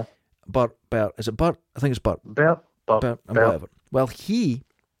 Bert, is it Bert? I think it's Bert. Bert, whatever. Well,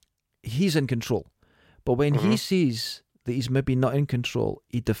 he's in control. But when he sees that he's maybe not in control,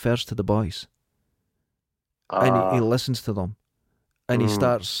 he defers to the boys. And he listens to them. And he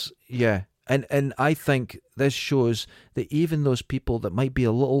starts, And I think this shows that even those people that might be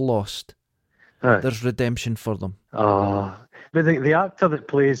a little lost, there's redemption for them. But the actor that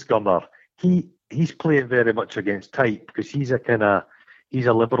plays Gummer, he's playing very much against type because he's a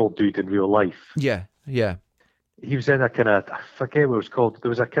liberal dude in real life. Yeah. He was in a kind of, I forget what it was called. There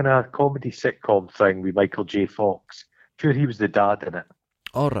was a kind of comedy sitcom thing with Michael J. Fox. Sure, he was the dad in it.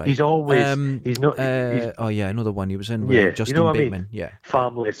 All right. He's always, he's not. Oh yeah, I know the one he was in with Justin Bateman. I mean? Yeah.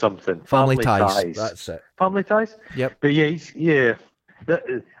 Family something. Family ties. That's it. Family Ties. Yep. But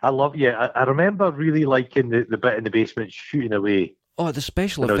I love. I remember really liking the bit in the basement shooting away. Oh, the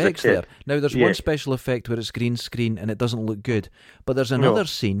special effects there. Now, there's one special effect where it's green screen and it doesn't look good, but there's another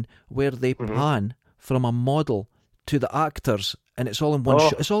scene where they pan from a model to the actors, and it's all in one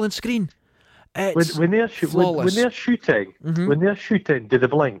shot. It's all in screen. It's when they're shooting, do they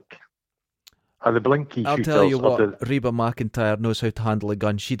blink? Are they blinky I'll tell you what, Reba McEntire knows how to handle a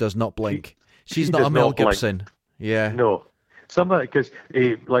gun. She does not blink. She's not a Mel Gibson. Blink. Yeah. No. Because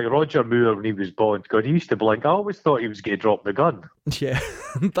like Roger Moore when he was Bond, God, he used to blink. I always thought he was going to drop the gun. Yeah.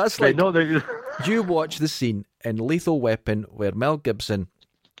 That's like you watch the scene in Lethal Weapon where Mel Gibson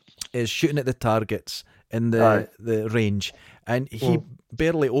is shooting at the targets in the range, and he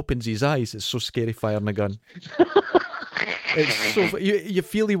barely opens his eyes. It's so scary firing a gun. It's so you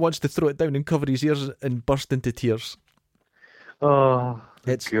feel he wants to throw it down and cover his ears and burst into tears. Oh,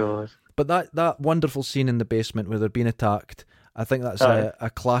 God! But that wonderful scene in the basement where they're being attacked, I think that's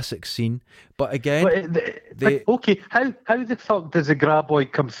a classic scene. But again, how the fuck does a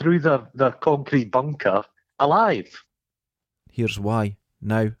graboid come through their concrete bunker alive? Here's why.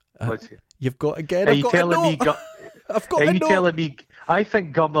 Now. You've got again. Are you telling me? I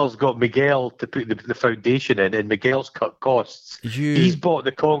think Gummer's got Miguel to put the foundation in, and Miguel's cut costs. He's bought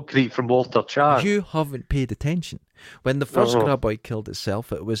the concrete from Walter Chang. You haven't paid attention. When the first graboid killed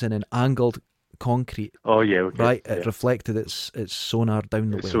itself, it was in an angled concrete. Oh yeah, okay. Right. It reflected its sonar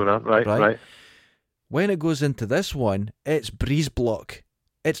down the way. Sonar, right. When it goes into this one, it's breeze block.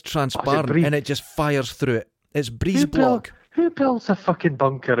 It's transparent and it just fires through it. It's breeze block. Who builds a fucking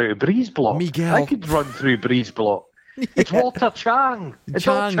bunker out of breeze block? Miguel. I could run through breeze block. It's Walter Chang. It's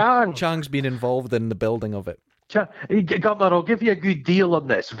all Chang. Chang's been involved in the building of it. Gummer, I'll give you a good deal on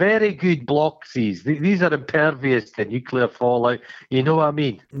this. Very good blocks. These are impervious to nuclear fallout. You know what I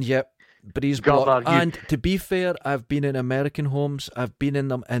mean? Yep. Breeze block. And to be fair, I've been in American homes. I've been in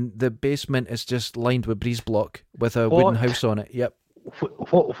them, and the basement is just lined with breeze block with a wooden house on it. Yep.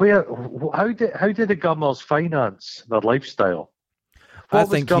 How did the Gummers finance their lifestyle? I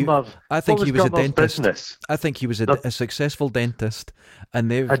think he was a dentist. Business? I think he was a successful dentist,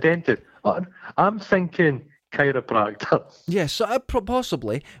 and a dentist. I'm thinking chiropractor. Yes,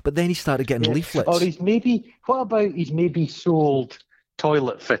 possibly, but then he started getting leaflets. Or he's maybe sold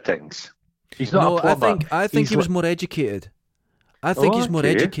toilet fittings. He's not a plumber. I think he was more educated. I think he's more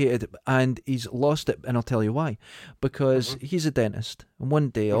educated, and he's lost it, and I'll tell you why. Because he's a dentist, and one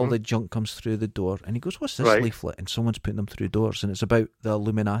day all the junk comes through the door, and he goes, "What's this leaflet?" And someone's putting them through doors, and it's about the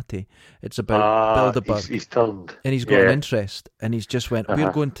Illuminati. It's about Bilderberg. He's turned. And he's got an interest, and he's just went,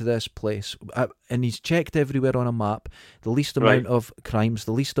 "We're going to this place." And he's checked everywhere on a map, the least amount of crimes,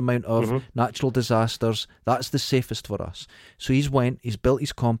 the least amount of natural disasters. That's the safest for us. So he's built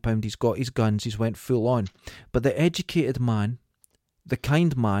his compound, he's got his guns, he's went full on. But the educated man The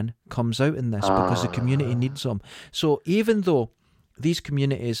kind man comes out in this because the community needs him. So even though these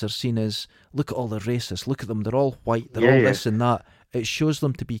communities are seen as, look at all the racists, look at them, they're all white, they're all this and that, it shows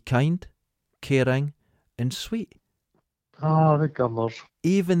them to be kind, caring, and sweet. Oh, the Gummers.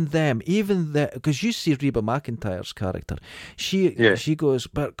 Even because you see Reba McEntire's character, she goes,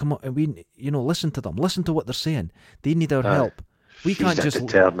 but come on, listen to them, listen to what they're saying. They need our help. We can't just.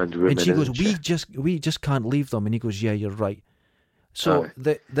 Determined woman, and she goes, she? we just can't leave them. And he goes, yeah, you're right. So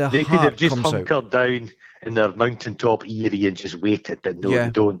they could have just hunkered down in their mountaintop eyrie and just waited, but no, they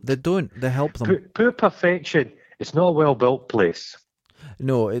don't. They don't. They help them. Poor perfection. It's not a well-built place.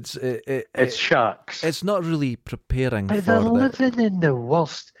 No, it's shacks. It's not really preparing. But they're living in the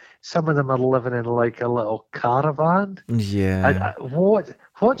worst. Some of them are living in like a little caravan. Yeah.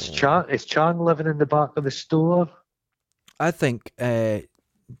 What's Chang? Is Chang living in the back of the store? I think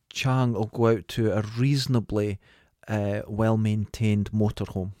Chang will go out to a reasonably well-maintained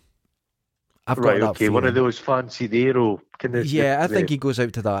motorhome. I've got that feeling. One of those fancy Aero. I think he goes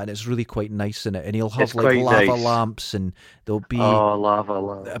out to that, and it's really quite nice in it. And he'll have like lava lamps, and there'll be lava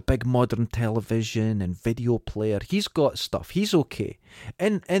lamp, a big modern television and video player. He's got stuff. He's okay.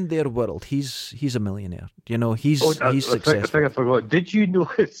 In their world, he's a millionaire. You know, he's successful. I think I forgot. Did you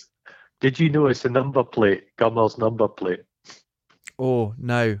notice the number plate, Gummer's number plate? Oh,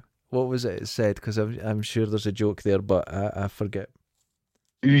 now what was it said? Because I'm sure there's a joke there, but I forget.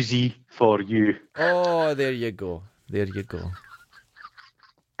 Uzi for you. Oh, there you go.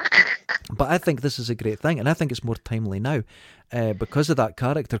 But I think this is a great thing, and I think it's more timely now because of that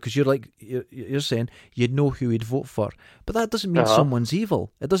character. Because you're saying you know who he'd vote for, but that doesn't mean someone's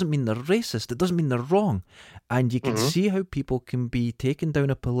evil. It doesn't mean they're racist. It doesn't mean they're wrong. And you can see how people can be taken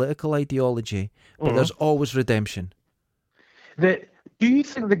down a political ideology, but there's always redemption. Do you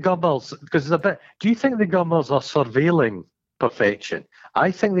think the Gummers? Because do you think the Gummers are surveilling perfection? I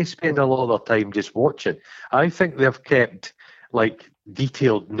think they spend a lot of their time just watching. I think they've kept like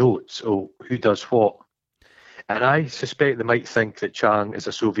detailed notes of who does what. And I suspect they might think that Chang is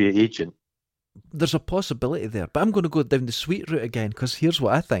a Soviet agent. There's a possibility there, but I'm going to go down the sweet route again, because here's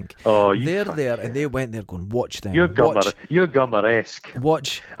what I think. They're there, and they went there going, watch them. You're Gummer-esque.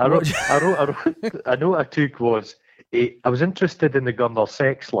 Watch. A note I took was, I was interested in the Gummer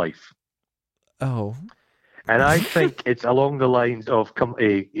sex life. Oh. And I think it's along the lines of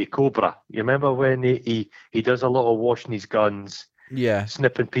a Cobra. You remember when he does a lot of washing his guns,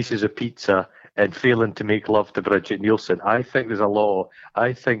 snipping pieces of pizza, and failing to make love to Bridget Nielsen? I think there's a lot.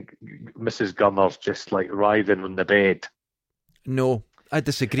 I think Mrs. Gummer's just like writhing on the bed. No, I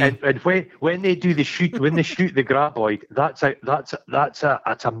disagree. And when they do the shoot, when they shoot the graboid, that's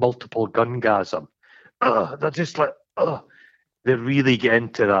a multiple gungasm. They're just like, they really get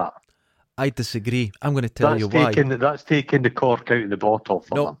into that. I disagree. I'm going to tell you why. That's taking the cork out of the bottle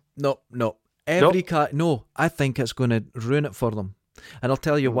for them. No. No, I think it's going to ruin it for them. And I'll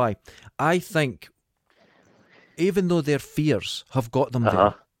tell you why. I think, even though their fears have got them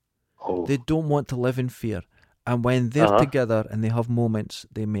there, they don't want to live in fear. And when they're together and they have moments,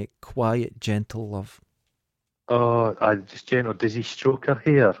 they make quiet, gentle love. Oh, just gentle. Does he stroke her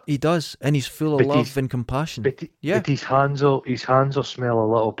hair? He does, and he's full of love and compassion. But his hands will smell a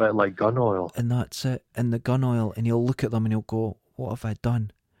little bit like gun oil. And that's it, and the gun oil, and he'll look at them and he'll go, what have I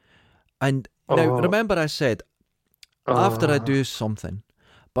done? And now, remember I said, after I do something,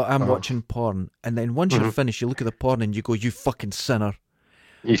 but I'm watching porn, and then once you're finished, you look at the porn and you go, you fucking sinner.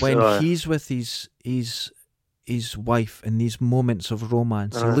 When he's with his wife in these moments of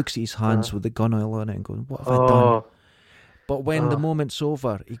romance, he looks at his hands with the gun oil on it and goes, what have I done? But when the moment's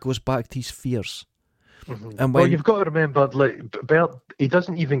over, he goes back to his fears. And when, you've got to remember, Bert, he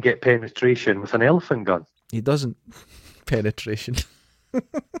doesn't even get penetration with an elephant gun. He doesn't. Penetration.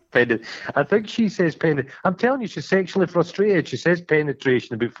 I think she says penetration. I'm telling you, she's sexually frustrated. She says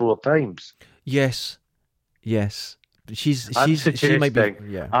penetration about 4 times. Yes. She might be.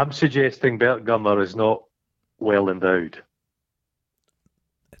 Yeah. I'm suggesting Bert Gummer is not well endowed.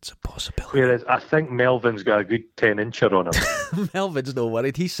 It's a possibility. Whereas I think Melvin's got a good 10-incher on him. Melvin's no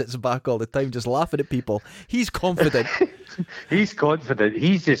worried. He sits back all the time just laughing at people. He's confident. He's confident.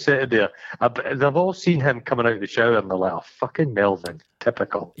 He's just sitting there. They've all seen him coming out of the shower and they're like, oh, fucking Melvin.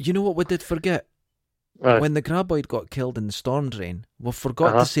 Typical. You know what we did forget? When the graboid got killed in the storm drain, we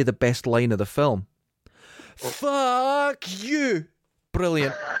forgot to say the best line of the film. Fuck you.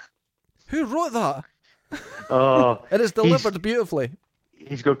 Brilliant. Who wrote that? And it's delivered beautifully.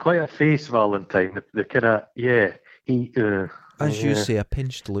 He's got quite a face, Valentine. The kind of, as you say, a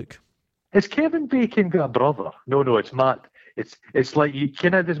pinched look. Has Kevin Bacon got a brother? No, it's Matt. It's like, you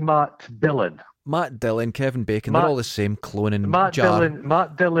kind of, there's Matt Dillon. Matt Dillon, Kevin Bacon, they're all the same cloning Matt jar.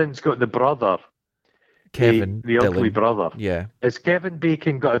 Dillon's got the brother. Kevin the ugly brother. Yeah. Has Kevin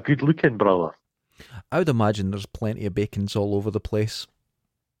Bacon got a good-looking brother? I would imagine there's plenty of Bacons all over the place.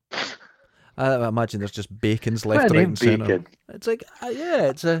 I imagine there's just Bacons left, right, and centre. It's like,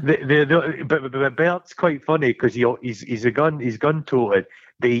 it's a. But Bert's quite funny because he's gun toted,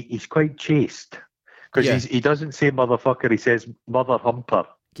 but he's quite chaste because he doesn't say motherfucker, he says mother humper.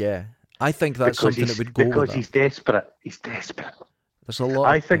 Yeah, I think that's something that would go because with he's desperate. He's desperate. There's a lot.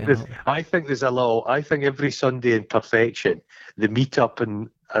 I think there's a lot. I think every Sunday in Perfection, they meet up in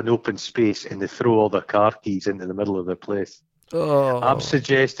an open space and they throw all their car keys into the middle of the place. Oh. I'm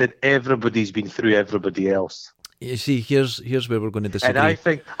suggesting everybody's been through everybody else. You see, here's where we're going to disagree.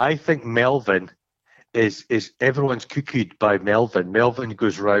 And I think Melvin is everyone's cuckooed by Melvin. Melvin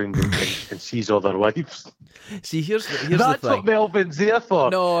goes round and sees other wives. See, here's that's the thing. what Melvin's there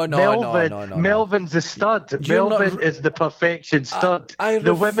for. No. Melvin's a stud. Melvin is the perfection stud. I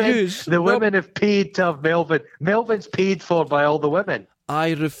refuse. The women have paid to have Melvin. Melvin's paid for by all the women.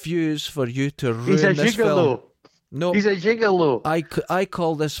 I refuse for you to ruin this film. He's a gigolo. No, he's a gigolo. I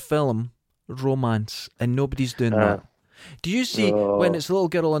call this film romance, and nobody's doing that. Do you see when it's the little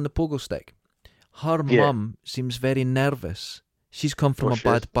girl on the pogo stick? Her mum seems very nervous. She's come from a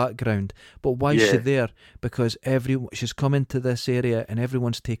bad background, but why is she there? Because she's come into this area and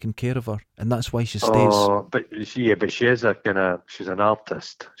everyone's taking care of her, and that's why she stays. Oh, but she is she's an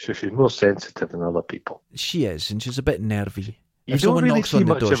artist, so she's more sensitive than other people. She is, and she's a bit nervy. You don't really see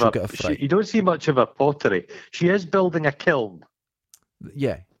much of her. You don't see much of her pottery. She is building a kiln.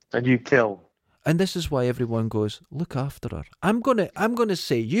 Yeah, a new kiln. And this is why everyone goes, look after her. I'm gonna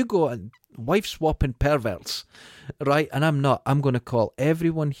say, you go and wife swapping perverts, right? And I'm not. I'm gonna call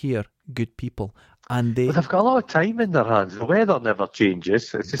everyone here good people, and they've got a lot of time in their hands. The weather never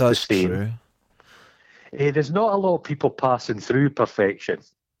changes. It's just the same. True. There's not a lot of people passing through Perfection.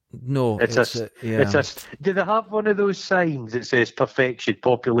 No, do they have one of those signs that says Perfection,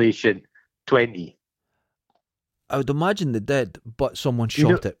 population 20? I would imagine they did, but someone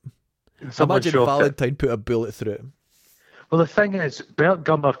shot it. Imagine Valentine put a bullet through it. Well, the thing is, Bert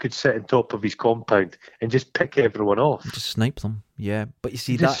Gummer could sit on top of his compound and just pick everyone off. Just snipe them, yeah. But you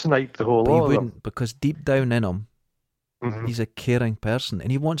see, just snipe the whole lot. But he wouldn't, because deep down in him, he's a caring person,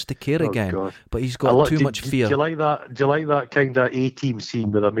 and he wants to care again. God. But he's got too much fear. Do you like that? Do you like that kind of A-Team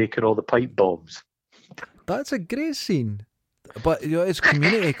scene where they're making all the pipe bombs? That's a great scene. But it's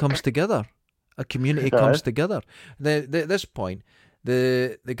community comes together. A community comes together. At this point,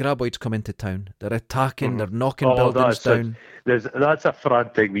 the graboids come into town. They're attacking. They're knocking buildings down. That's a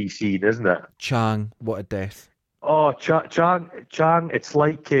frantic wee scene, isn't it? Chang, what a death! Oh, Chang! It's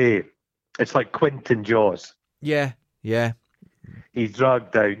like Quentin Jaws. Yeah. He's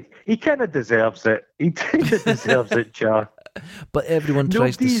dragged down. He kind of deserves it. He kind of deserves it, Chang. But everyone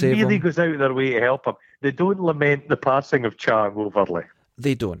tries to save him. Nobody really goes out of their way to help him. They don't lament the passing of Chang overly.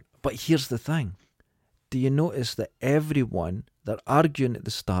 They don't. But here's the thing. Do you notice that everyone, they're arguing at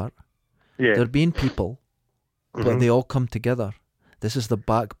the start, they're being people, but they all come together. This is the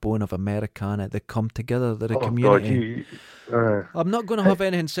backbone of Americana. They come together. They're a community. I'm not going to have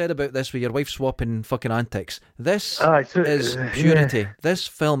anything said about this with your wife swapping fucking antics. This is purity. Yeah. This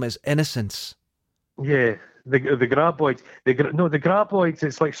film is innocence. Yeah. The graboids. The graboids,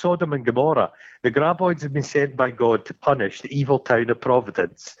 it's like Sodom and Gomorrah. The graboids have been sent by God to punish the evil town of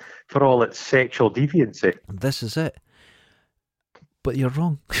Providence for all its sexual deviancy. This is it. But you're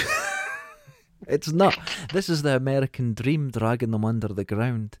wrong. It's not. This is the American dream dragging them under the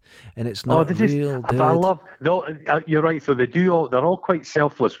ground, and it's not real. Dude. I love. You're right. So they're all quite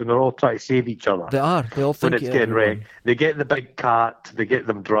selfless when they're all trying to save each other. They are. They all think when it's getting wrecked. They get the big cat. They get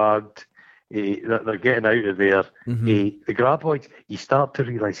them dragged. They're getting out of there. The graboids. You start to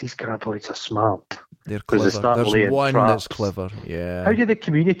realise these graboids are smart. They're clever. There's one traps. that's clever. Yeah. How do they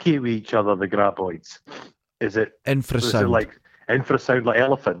communicate with each other? The graboids. Is it infrasound? Is it like infrasound, like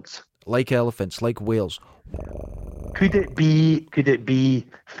elephants? Like elephants, like whales. Could it be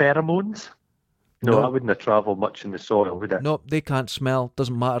pheromones? No, that wouldn't have travelled much in the soil, would it? No, they can't smell.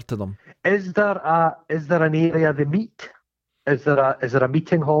 Doesn't matter to them. Is there an area they meet? Is there a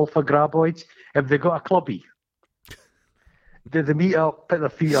meeting hall for graboids? Have they got a clubby? Do they meet up, put their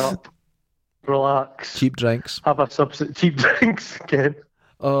feet up, relax, cheap drinks, have cheap drinks again?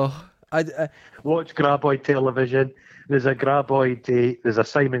 Oh, I watch graboid television. There's a graboid. There's a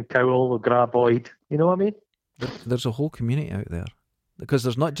Simon Cowell graboid. You know what I mean? There's a whole community out there because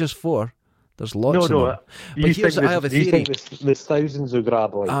there's not just 4. There's lots of them. But I have a theory. There's thousands of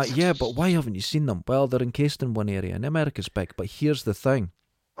graboids. Yeah, but why haven't you seen them? Well, they're encased in one area, and America's big. But here's the thing.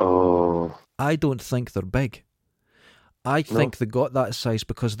 Oh. I don't think they're big. I think they got that size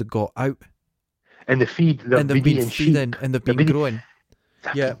because they got out. And the feed, they've been feeding, and they've been growing.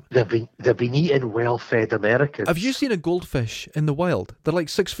 They've been eating well-fed Americans. Have you seen a goldfish in the wild? They're like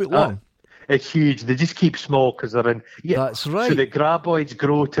 6 foot long. It's huge. They just keep small because they're in. Yeah, that's right. So the graboids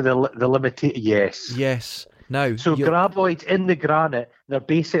grow to the limit. Yes. Yes. Now. So graboids in the granite, they're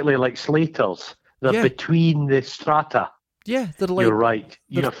basically like slaters. They're between the strata. Yeah, they're like. You're right.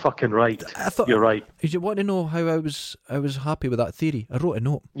 You're fucking right. You're right. If you want to know how I was happy with that theory, I wrote a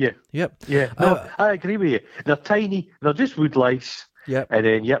note. Yeah. Yep. Yeah. No, I agree with you. They're tiny. They're just wood lice. Yep. And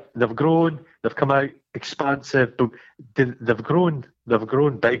then they've grown. They've come out expansive. They've grown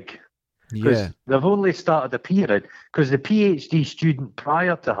big. Yeah. They've only started appearing because the PhD student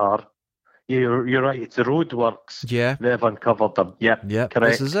prior to her. You're right. It's the roadworks. Yeah. They've uncovered them. Yep. Yep.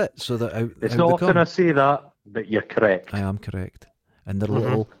 Correct. This is it. So that it's not often I say that, but you're correct. I am correct. And they're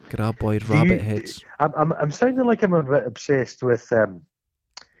little graboid rabbit heads. I'm sounding like I'm a bit obsessed with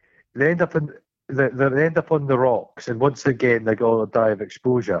they end up on the rocks, and once again they go die of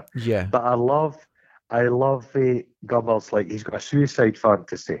exposure. Yeah. But I love Gummers. Like, he's got a suicide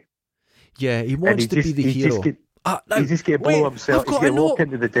fantasy. Yeah, he wants to be the hero. He's just going to blow himself. He's going to walk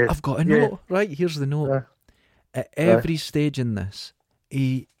into the death. I've got a note. Right, here's the note. At every stage in this,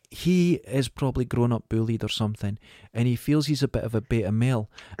 he is probably grown up bullied or something, and he feels he's a bit of a beta male.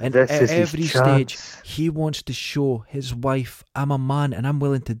 And at every stage, he wants to show his wife, I'm a man and I'm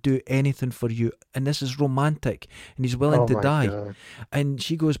willing to do anything for you. And this is romantic, and he's willing to die. God. And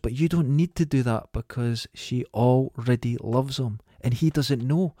she goes, but you don't need to do that because she already loves him. And he doesn't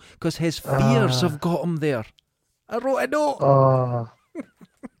know because his fears have got him there. I wrote a note.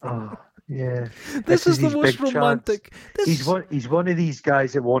 Yeah. This is the most romantic. He's one of these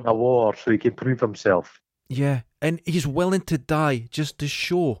guys that want a war so he can prove himself. Yeah, and he's willing to die just to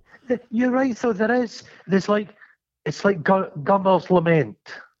show. You're right. So it's like Gummer's lament.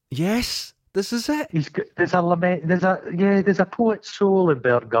 Yes, this is it. There's a lament. There's a poet's soul in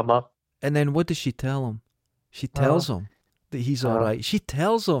Bert Gummer. And then what does she tell him? She tells him that he's all right. She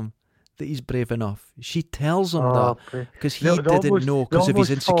tells him that he's brave enough. She tells him that because he didn't know because of his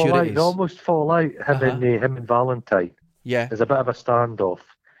insecurities. They almost fall out, him and Valentine. Yeah. There's a bit of a standoff.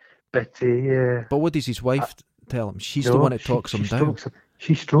 But But what does his wife tell him? She's the one that talks him down.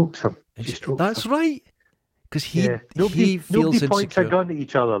 She strokes him. That's right. Because he feels nobody points a gun at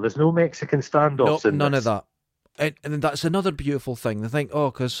each other. There's no Mexican standoffs in none this. of that. And that's another beautiful thing. They think,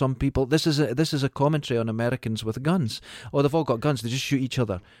 because some people, this is a commentary on Americans with guns. They've all got guns. They just shoot each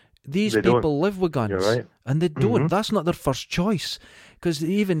other. These people live with guns, right. And they don't. That's not their first choice. Because they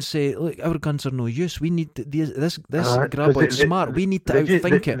even say, look, our guns are no use. We need this graboid's smart. We need to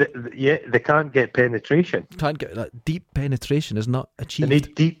outthink it. They can't get penetration. Can't get that deep penetration is not achieved. They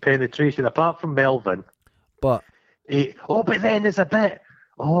need deep penetration, apart from Melvin. But but then there's a bit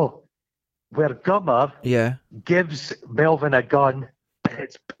where Gummer gives Melvin a gun.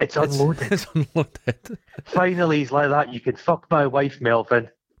 It's unloaded. It's unloaded. Finally, he's like that. You can fuck my wife, Melvin.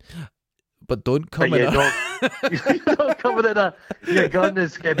 But don't come in you're not coming in your gun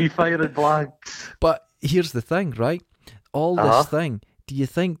is going to be firing blanks. But here's the thing, right? All this thing, do you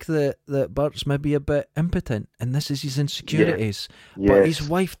think that Bert's maybe a bit impotent and this is his insecurities? Yeah. But his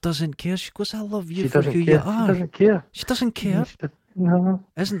wife doesn't care. She goes, I love you for who you are. She doesn't care. She doesn't care. No.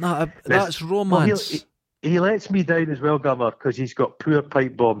 Isn't that's romance? Well, he lets me down as well, Gummer, because he's got poor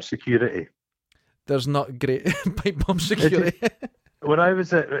pipe bomb security. There's not great pipe bomb security. When I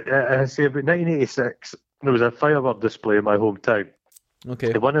was at, say about 1986, there was a firework display in my hometown.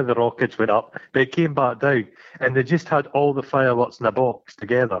 Okay. And one of the rockets went up, but it came back down, and they just had all the fireworks in a box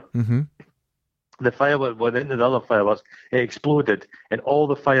together. Mm-hmm. The firework went into the other fireworks, it exploded, and all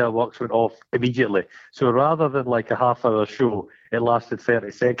the fireworks went off immediately. So rather than like a half-hour show, it lasted 30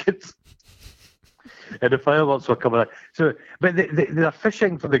 seconds. And the fireworks were coming out. So, but they're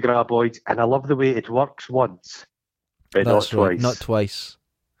fishing for the graboids, and I love the way it works once. But that's not twice. Right. Not twice.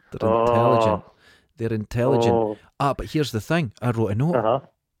 They're intelligent. They're intelligent. But here's the thing. I wrote a note.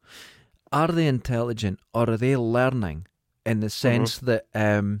 Are they intelligent or are they learning in the sense that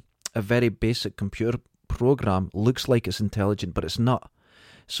a very basic computer program looks like it's intelligent, but it's not?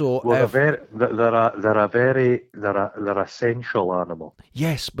 So they're a sensual animal.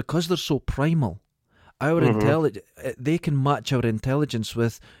 Yes, because they're so primal. Our they can match our intelligence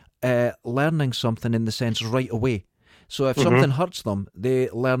with learning something in the sense right away. So if something hurts them, they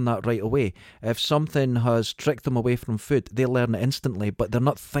learn that right away. If something has tricked them away from food, they learn it instantly, but they're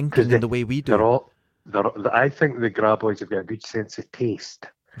not thinking in the way we do. I think the graboids have got a good sense of taste.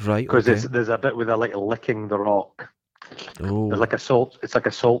 Right, because there's a bit where they're like licking the rock. Oh. It's like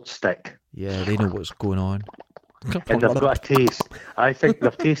a salt stick. Yeah, they know what's going on. And they've got a taste. I think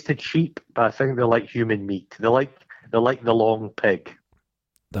they've tasted sheep, but I think they like human meat. They like the long pig.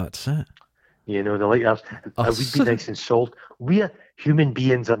 That's it. You know, they like us. We'd be nice and salt. Human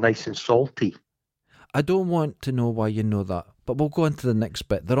beings are nice and salty. I don't want to know why you know that, but we'll go on to the next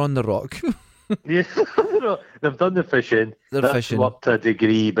bit. They're on the rock. Yeah, they've done the fishing. They're fishing up to a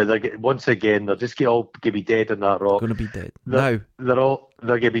degree, but once again, they're just all going to be dead on that rock. Going to be dead. They're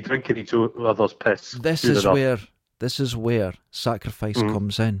going to be drinking each other's piss. This is where sacrifice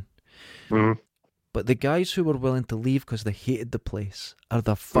comes in. Mm-hmm. But the guys who were willing to leave because they hated the place are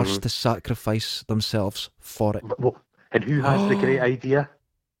the first to sacrifice themselves for it. And who has the great idea?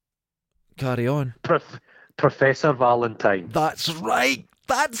 Carry on. Professor Valentine. That's right.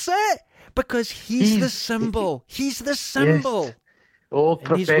 That's it. Because he's the symbol. He's the symbol. Yes. Oh, and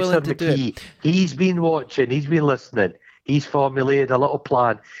Professor McKee. He's been watching. He's been listening. He's formulated a little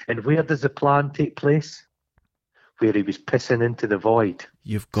plan. And where does the plan take place? Where he was pissing into the void.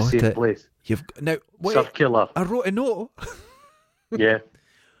 You've got it. Place. Now, wait, circular. I wrote a note. Yeah.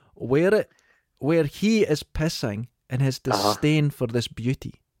 Where he is pissing in his disdain for this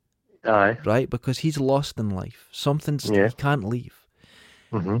beauty. Aye. Right? Because he's lost in life. Something's he can't leave.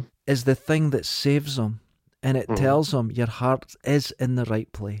 Mm-hmm. Is the thing that saves him, and it tells him your heart is in the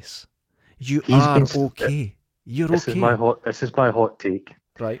right place. You are okay. You're okay. This is my hot take.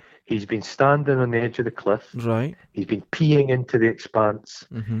 Right. He's been standing on the edge of the cliff. Right. He's been peeing into the expanse.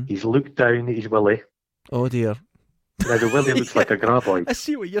 Mm-hmm. He's looked down at his willy. Oh dear. Now the willy looks like a graboid. I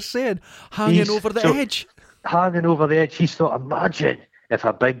see what you're saying. Hanging over the edge. Hanging over the edge. He's thought, imagine if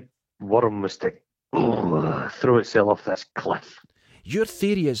a big worm was to throw itself off this cliff. Your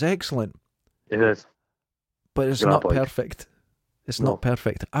theory is excellent. It is. But it's not perfect. It's not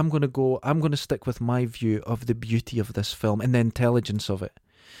perfect. I'm going to stick with my view of the beauty of this film and the intelligence of it.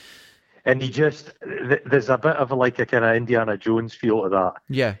 And there's a bit of a kind of Indiana Jones feel to that.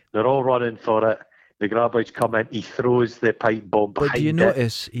 Yeah. They're all running for it. The graboids come in. He throws the pipe bomb behind it. But do you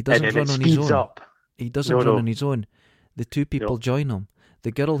notice he doesn't run on his own? Up. He doesn't run on his own. The two people join him. The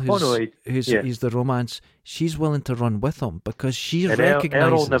girl who's the romance, she's willing to run with him because she recognises.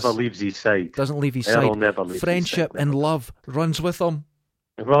 Errol never leaves his side. Doesn't leave his side. Never leaves Friendship his side, and love runs with him.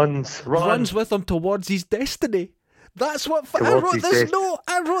 Runs with him towards his destiny. That's what I wrote this note.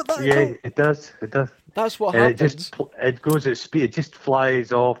 I wrote that. Yeah, it does. That's what happens. It goes at speed. It just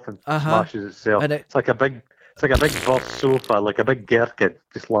flies off and smashes itself. And it's like a big bus sofa, like a big gherkin,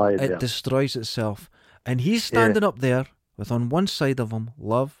 just lying there. It destroys itself, and he's standing up there with on one side of him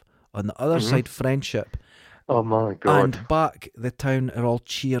love, on the other side friendship. Oh my God! And back the town are all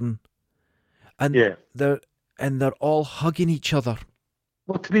cheering, and they're all hugging each other.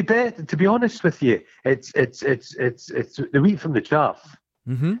 Well, to be honest with you, it's the wheat from the chaff.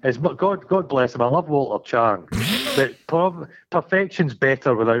 Mm-hmm. It's God bless him. I love Walter Chang, but perfection's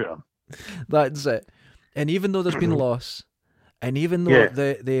better without him. That's it. And even though there's been loss, and even though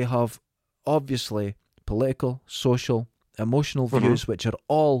they have obviously political, social, emotional views which are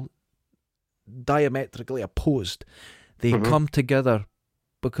all diametrically opposed, they come together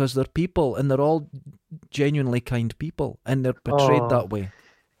because they're people and they're all genuinely kind people and they're portrayed that way.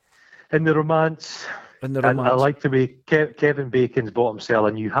 In the romance. I like the way Kevin Bacon's bought himself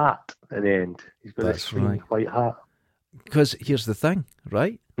a new hat at the end. He's got this white hat. Because here's the thing,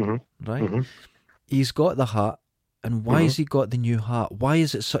 right? Mm-hmm. Right? Mm-hmm. He's got the hat, and why has he got the new hat? Why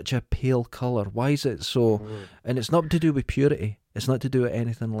is it such a pale colour? Why is it so... And it's not to do with purity. It's not to do with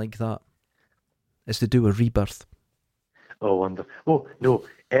anything like that. It's to do with rebirth. Oh, wonderful. Oh, no,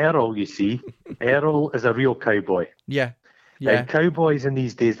 Errol, you see. Errol is a real cowboy. Yeah. And cowboys in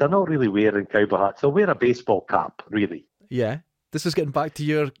these days, they're not really wearing cowboy hats. They'll wear a baseball cap, really. Yeah. This is getting back to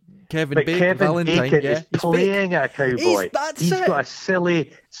your Kevin Bacon is playing at a cowboy. He's got a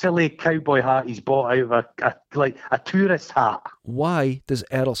silly cowboy hat he's bought out of a tourist hat. Why does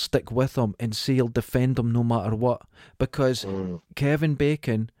Errol stick with him and say he'll defend him no matter what? Because Kevin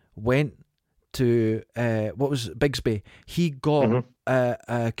Bacon went to what was Bigsby. He got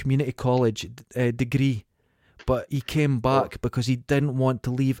a community college degree, but he came back because he didn't want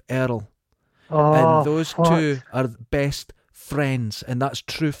to leave Errol. And those two are best friends, and that's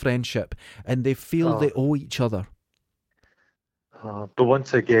true friendship, and they feel they owe each other. But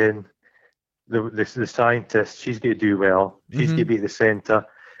once again, the scientist, she's going to do well. She's going to be at the centre.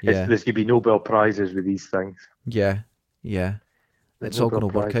 There's going to be Nobel Prizes with these things. Yeah. It's all going to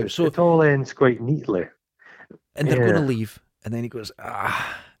work out. So it all ends quite neatly. And they're going to leave, and then he goes,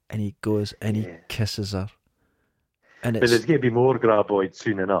 and he goes and he kisses her. But there's going to be more graboids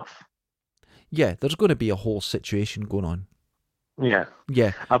soon enough. Yeah, there's going to be a whole situation going on. Yeah.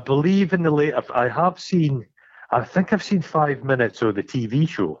 Yeah. I believe in the late. I think I've seen 5 minutes of the TV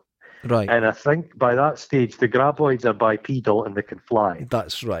show. Right. And I think by that stage, the graboids are bipedal and they can fly.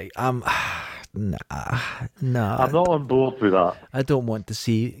 That's right. Nah. I'm not on board with that. I don't want to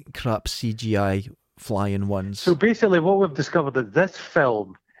see crap CGI flying ones. So basically, what we've discovered is this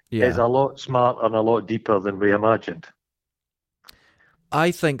film is a lot smarter and a lot deeper than we imagined.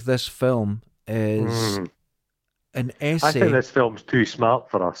 I think this film is an essay. I think this film's too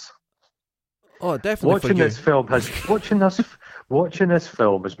smart for us. Oh, definitely. Watching this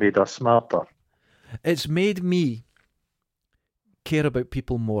film has made us smarter. It's made me care about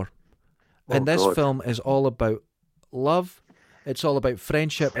people more. And this film is all about love. It's all about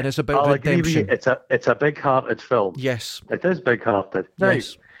friendship, and it's about redemption. It's a big-hearted film. Yes, it is big-hearted. Now,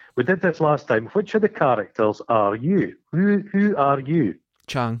 yes. We did this last time. Which of the characters are you? Who are you?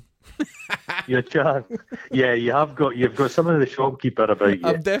 Chang. You're Chang. Yeah, you've got some of the shopkeeper about you.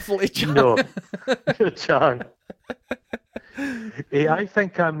 I'm definitely Chang. No, you're Chang. Hey, I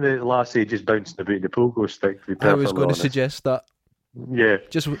think I'm the lassie just bouncing about the pogo stick. To be I was going honest. to suggest that. Yeah,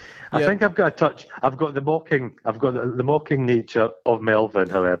 I think I've got a touch. I've got the mocking nature of Melvin.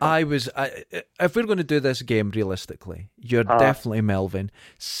 However, if we're going to do this game realistically, you're definitely Melvin,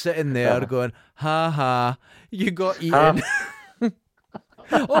 sitting there going, "Ha ha, you got eaten."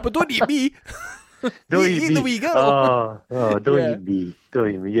 Oh, but don't eat me. Don't eat the wee girl. Don't eat me.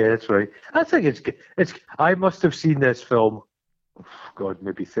 Don't eat me. Yeah, that's right. I think it's. I must have seen this film. God,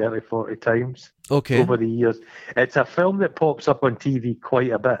 maybe 30, 40 times over the years. It's a film that pops up on TV quite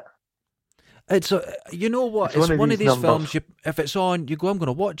a bit. It's you know what? It's one of these films. If it's on, you go, I'm going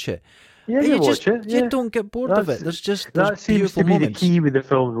to watch it. Yeah, you watch it. Yeah. You don't get bored of it. There's that seems to be moments. The key with the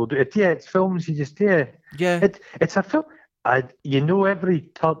film. Will do it. Yeah, it's films you just Yeah. It's a film. Every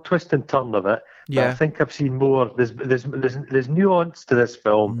twist and turn of it. Yeah. I think I've seen more. There's nuance to this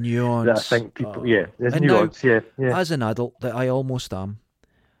film. Nuance. That I think people. There's and nuance. Now, yeah. As an adult, that I almost am.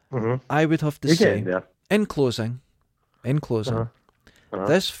 I would have to say, in closing,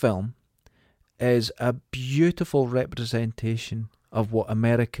 this film is a beautiful representation of what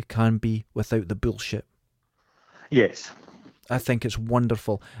America can be without the bullshit. Yes. I think it's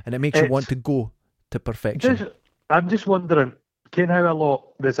wonderful, and it makes you want to go to perfection. I'm just wondering,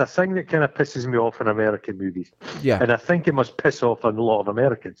 there's a thing that kind of pisses me off in American movies. Yeah. And I think it must piss off a lot of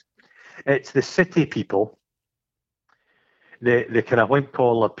Americans. It's the city people, the kind of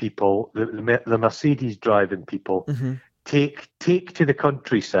white-collar people, the Mercedes driving people, take to the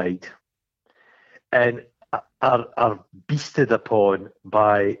countryside and are beasted upon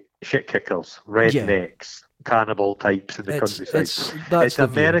by shit kickers, rednecks, cannibal types in the countryside. It's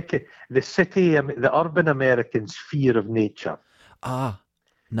America, the city, the urban Americans' fear of nature.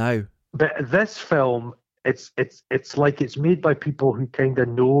 Now. But this film, it's like it's made by people who kind of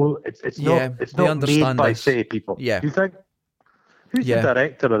know. It's not made by city people. Yeah. Do you think? Who's the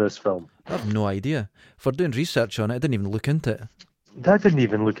director of this film? I have no idea. For doing research on it, I didn't even look into it. I didn't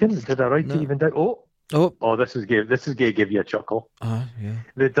even look into it. Did I write it even down? Oh, this is going to give you a chuckle. Yeah.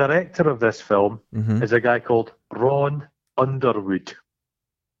 The director of this film is a guy called Ron Underwood.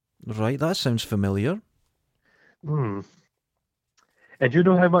 Right, that sounds familiar. And do you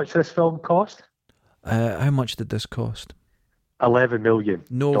know how much this film cost? How much did this cost? $11 million.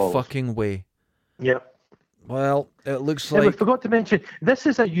 No fucking way. Yep. Well, it looks like... we forgot to mention, this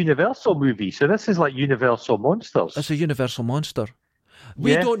is a Universal movie, so this is like Universal Monsters. It's a Universal monster.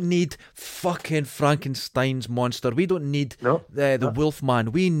 We don't need fucking Frankenstein's monster. We don't need the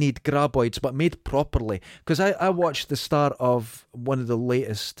Wolfman. We need graboids, but made properly. Because I watched the start of one of the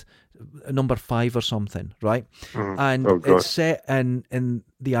latest, number 5 or something, right? And it's set in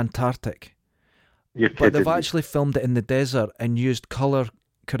the Antarctic. But they've actually filmed it in the desert and used colour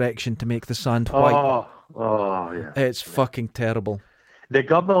correction to make the sand white. Oh, yeah. It's fucking terrible. The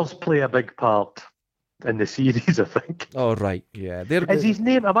Gunners play a big part in the series, I think. Oh, right, yeah. Is his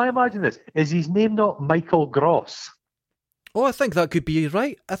name, am I imagining this? Is his name not Michael Gross? Oh, I think that could be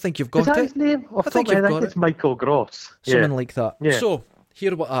right. I think you've got it. Is that his name? I think it's Michael Gross. Something like that. Yeah. So,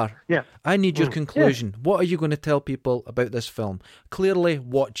 here we are. Yeah. I need your conclusion. What are you going to tell people about this film? Clearly,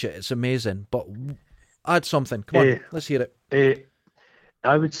 watch it. It's amazing. But add something. Come on, let's hear it.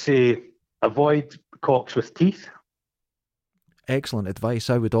 I would say avoid cocks with teeth. Excellent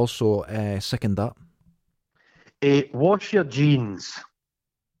advice. I would also second that. Wash your jeans.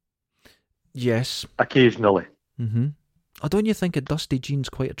 Yes. Occasionally. Don't you think a dusty jean's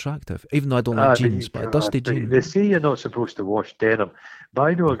quite attractive? Even though I don't like jeans, but a dusty jean. They say you're not supposed to wash denim, but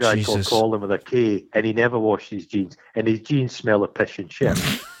I know a guy called Colin with a K, and he never washed his jeans, and his jeans smell of piss and shit.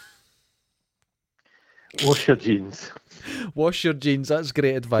 Wash your jeans. Wash your jeans. That's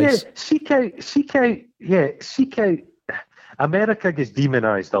great advice. Yeah, seek out. America gets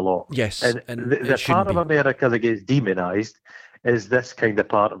demonized a lot. Yes, and the part of America that gets demonized is this kind of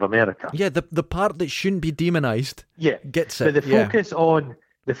part of America. Yeah, the part that shouldn't be demonized. Yeah, gets it. But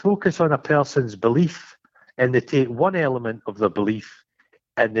the focus on a person's belief, and they take one element of their belief,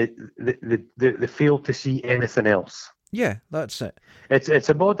 and they fail to see anything else. Yeah, that's it. It's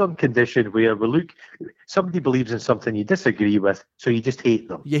a modern condition where somebody believes in something you disagree with, so you just hate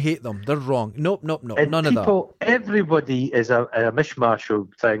them. You hate them. They're wrong. Nope, and none of that. Everybody is a mishmash of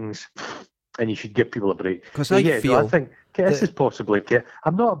things, and you should give people a break. Because I think this is possibly.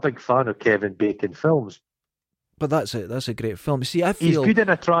 I'm not a big fan of Kevin Bacon films. But that's it. That's a great film. See, I feel he's good in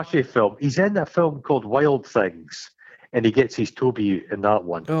a trashy film. He's in a film called Wild Things, and he gets his Toby in that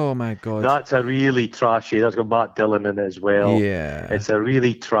one. Oh my God, that's a really trashy. That's got Matt Dillon in it as well. Yeah, it's a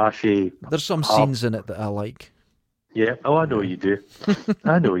really trashy. There's some scenes in it that I like. Yeah. Oh, I know you do.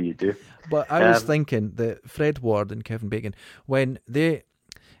 I know you do. But I was thinking that Fred Ward and Kevin Bacon, when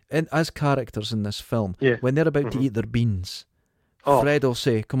as characters in this film, when they're about to eat their beans. Fred will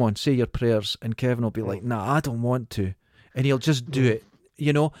say, "Come on, say your prayers," and Kevin will be like, "Nah, I don't want to," and he'll just do it,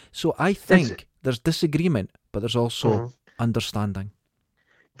 So I think there's disagreement, but there's also understanding.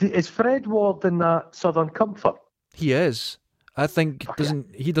 Is Fred Ward in that Southern Comfort? He is. I think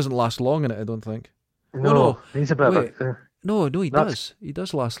he doesn't last long in it. I don't think. No, he's a bit. No, he does. He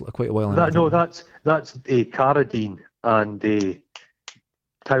does last quite a while. That's a Carradine and a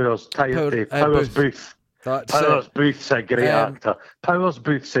Powers Booth. Powers Booth's a great actor. Powers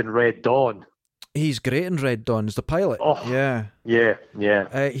Booth's in Red Dawn. He's great in Red Dawn as the pilot. Oh, yeah. He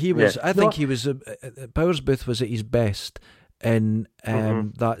was. I think he was. Powers Booth was at his best in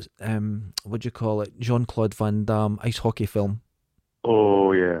that. What do you call it? Jean-Claude Van Damme ice hockey film.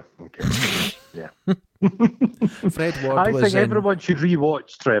 Oh yeah. Okay. Yeah. Fred Ward. I think everyone should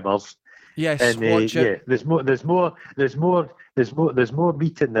rewatch Tremors. Yes, and, watch it. There's more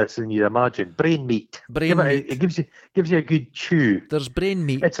meat in this than you imagine. Brain meat. It gives you a good chew. There's brain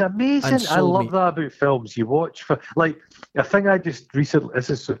meat. It's amazing. I love that about films. You watch for like a thing I just recently. This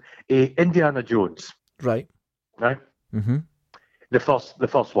is Indiana Jones. Right. Mm-hmm. The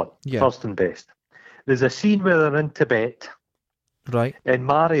first one. Yeah. First and best. There's a scene where they're in Tibet. Right. And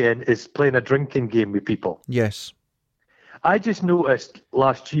Marion is playing a drinking game with people. Yes. I just noticed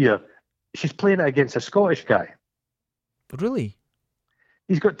last year. She's playing it against a Scottish guy. Really?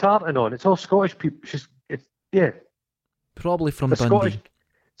 He's got tartan on. It's all Scottish people. Probably from Dundee.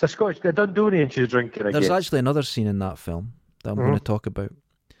 It's a Scottish guy, Dundonian she's drinking again. There's actually another scene in that film that I'm going to talk about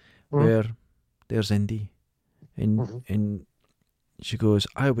where there's Indy and she goes,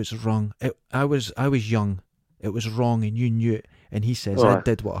 "I was wrong. I was young. It was wrong and you knew it." And he says, "I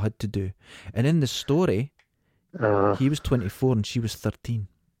did what I had to do." And in the story, he was 24 and she was 13.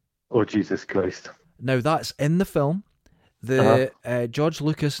 Oh, Jesus Christ. Now, that's in the film. George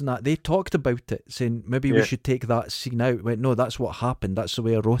Lucas and that, they talked about it, saying maybe we should take that scene out. Went, no, that's what happened. That's the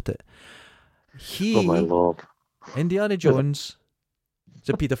way I wrote it. Oh, my Lord. Indiana Jones is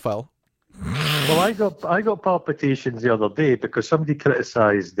a paedophile. Well, I got palpitations the other day because somebody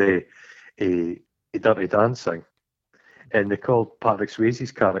criticised the Dirty Dancing, and they called Patrick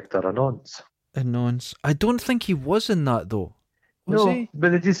Swayze's character a nonce. A nonce. I don't think he was in that, though. Was he?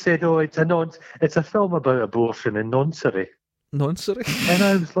 But they just said, it's a nonce. It's a film about abortion and noncery. Noncery? And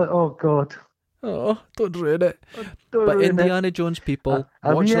I was like, oh, God. Oh, don't ruin it. But Indiana Jones people,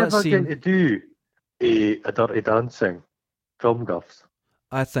 watch that scene. Are we ever going to do a Dirty Dancing film, Guffs?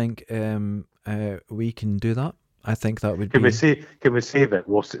 I think we can do that. I think that would be... Can we save it?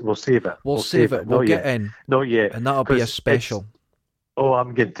 We'll save it. We'll save it. We'll get in. Not yet. And that'll be a special.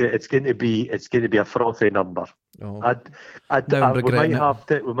 It's going to be a frothy number. Oh. We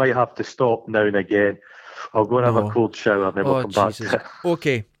might have to stop now and again. I'll go and have a cold shower and then we'll come Jesus. back.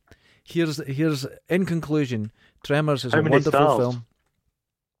 Okay. Here's in conclusion, Tremors is a wonderful film.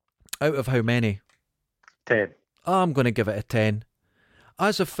 Out of how many? 10. I'm going to give it a 10.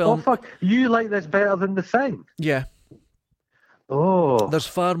 As a film... Oh, fuck. You like this better than The Thing? Yeah. Oh. There's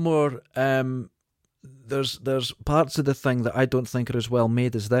far more... There's parts of The Thing that I don't think are as well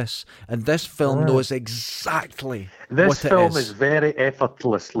made as this, and this film knows exactly this what film it is very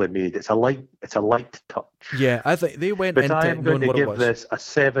effortlessly made. It's a light touch. Yeah, I think they went but into I am going to give this a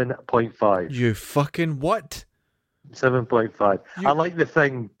 7.5. You fucking what? 7.5. I like The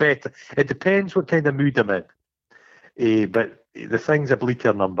Thing better. It depends what kind of mood I'm in. But The Thing's a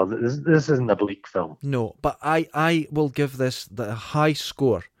bleaker number. This isn't a bleak film. No, but I will give this the high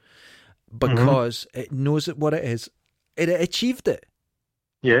score. Because it knows what it is. It achieved it.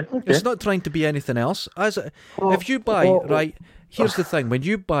 Yeah, okay. It's not trying to be anything else. If you buy, right, here's the thing. When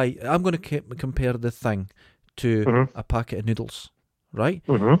you buy, I'm going to compare the thing to a packet of noodles, right?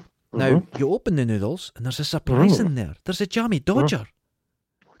 Now, you open the noodles and there's a surprise in there. There's a jammy Dodger.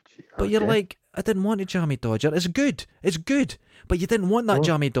 But you're like, I didn't want a jammy Dodger. It's good. But you didn't want that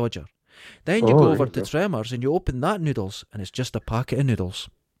jammy Dodger. Then you go over to Tremors and you open that noodles and it's just a packet of noodles.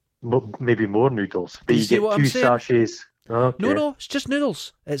 Maybe more noodles. But you get two sachets. Okay. No, it's just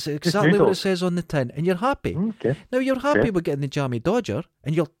noodles. It's exactly what it says on the tin, and you're happy. Okay. Now, you're happy with getting the Jammy Dodger,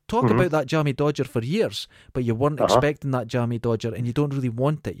 and you'll talk about that Jammy Dodger for years, but you weren't expecting that Jammy Dodger, and you don't really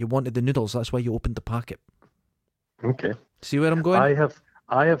want it. You wanted the noodles. That's why you opened the packet. Okay. See where I'm going?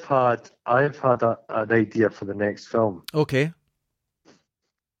 I have had an idea for the next film. Okay.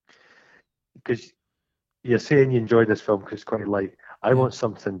 Because you're saying you enjoyed this film because it's quite light. I want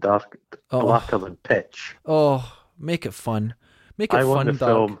something dark, blacker than pitch. Oh, make it fun. Make it fun,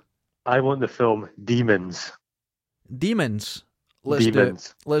 dark. I want the film Demons. Demons? Let's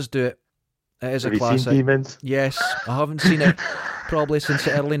do it. It is a classic. Have you seen Demons? Yes, I haven't seen it probably since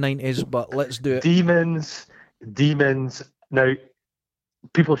the early 90s, but let's do it. Demons. Now,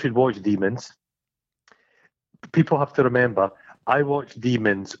 people should watch Demons. People have to remember, I watched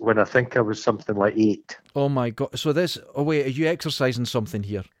Demons when I think I was something like 8. Oh my God. So wait, are you exercising something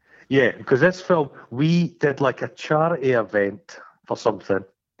here? Yeah, because this film, we did like a charity event for something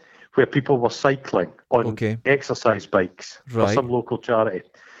where people were cycling on exercise bikes for some local charity.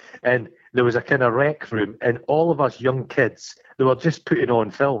 And there was a kind of rec room, and all of us young kids, they were just putting on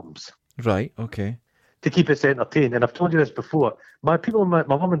films. Right, okay. To keep us entertained. And I've told you this before, my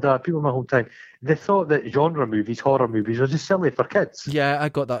mum and dad, people in my hometown, they thought that genre movies, horror movies, were just silly for kids. Yeah, I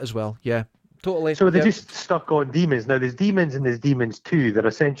got that as well, yeah. Totally. So they just stuck on Demons. Now, there's Demons and there's Demons 2. They're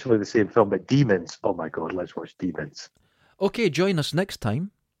essentially the same film, but Demons. Oh, my God, let's watch Demons. Okay, join us next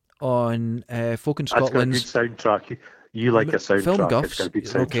time on Folk in Scotland's... That's got a good soundtrack. You like a soundtrack. Film Guffs. It's got a good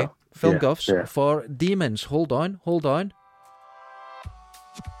soundtrack. Okay, Film Guffs for Demons. Hold on.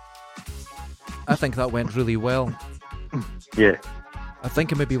 I think that went really well. Yeah. I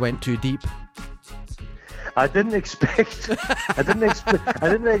think it maybe went too deep. I didn't expect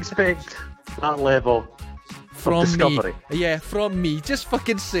that level of discovery. Me. Yeah, from me. Just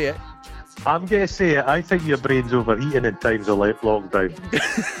fucking say it. I'm going to say it. I think your brain's overeating in times of lockdown.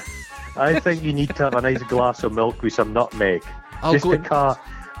 I think you need to have a nice glass of milk with some nutmeg. I'll go and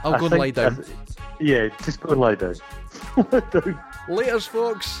lie down. Just go and lie down. Laters,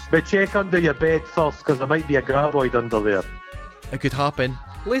 folks. But check under your bed first, because there might be a graboid under there. It could happen.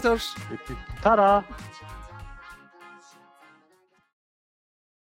 Laters. Ta-da.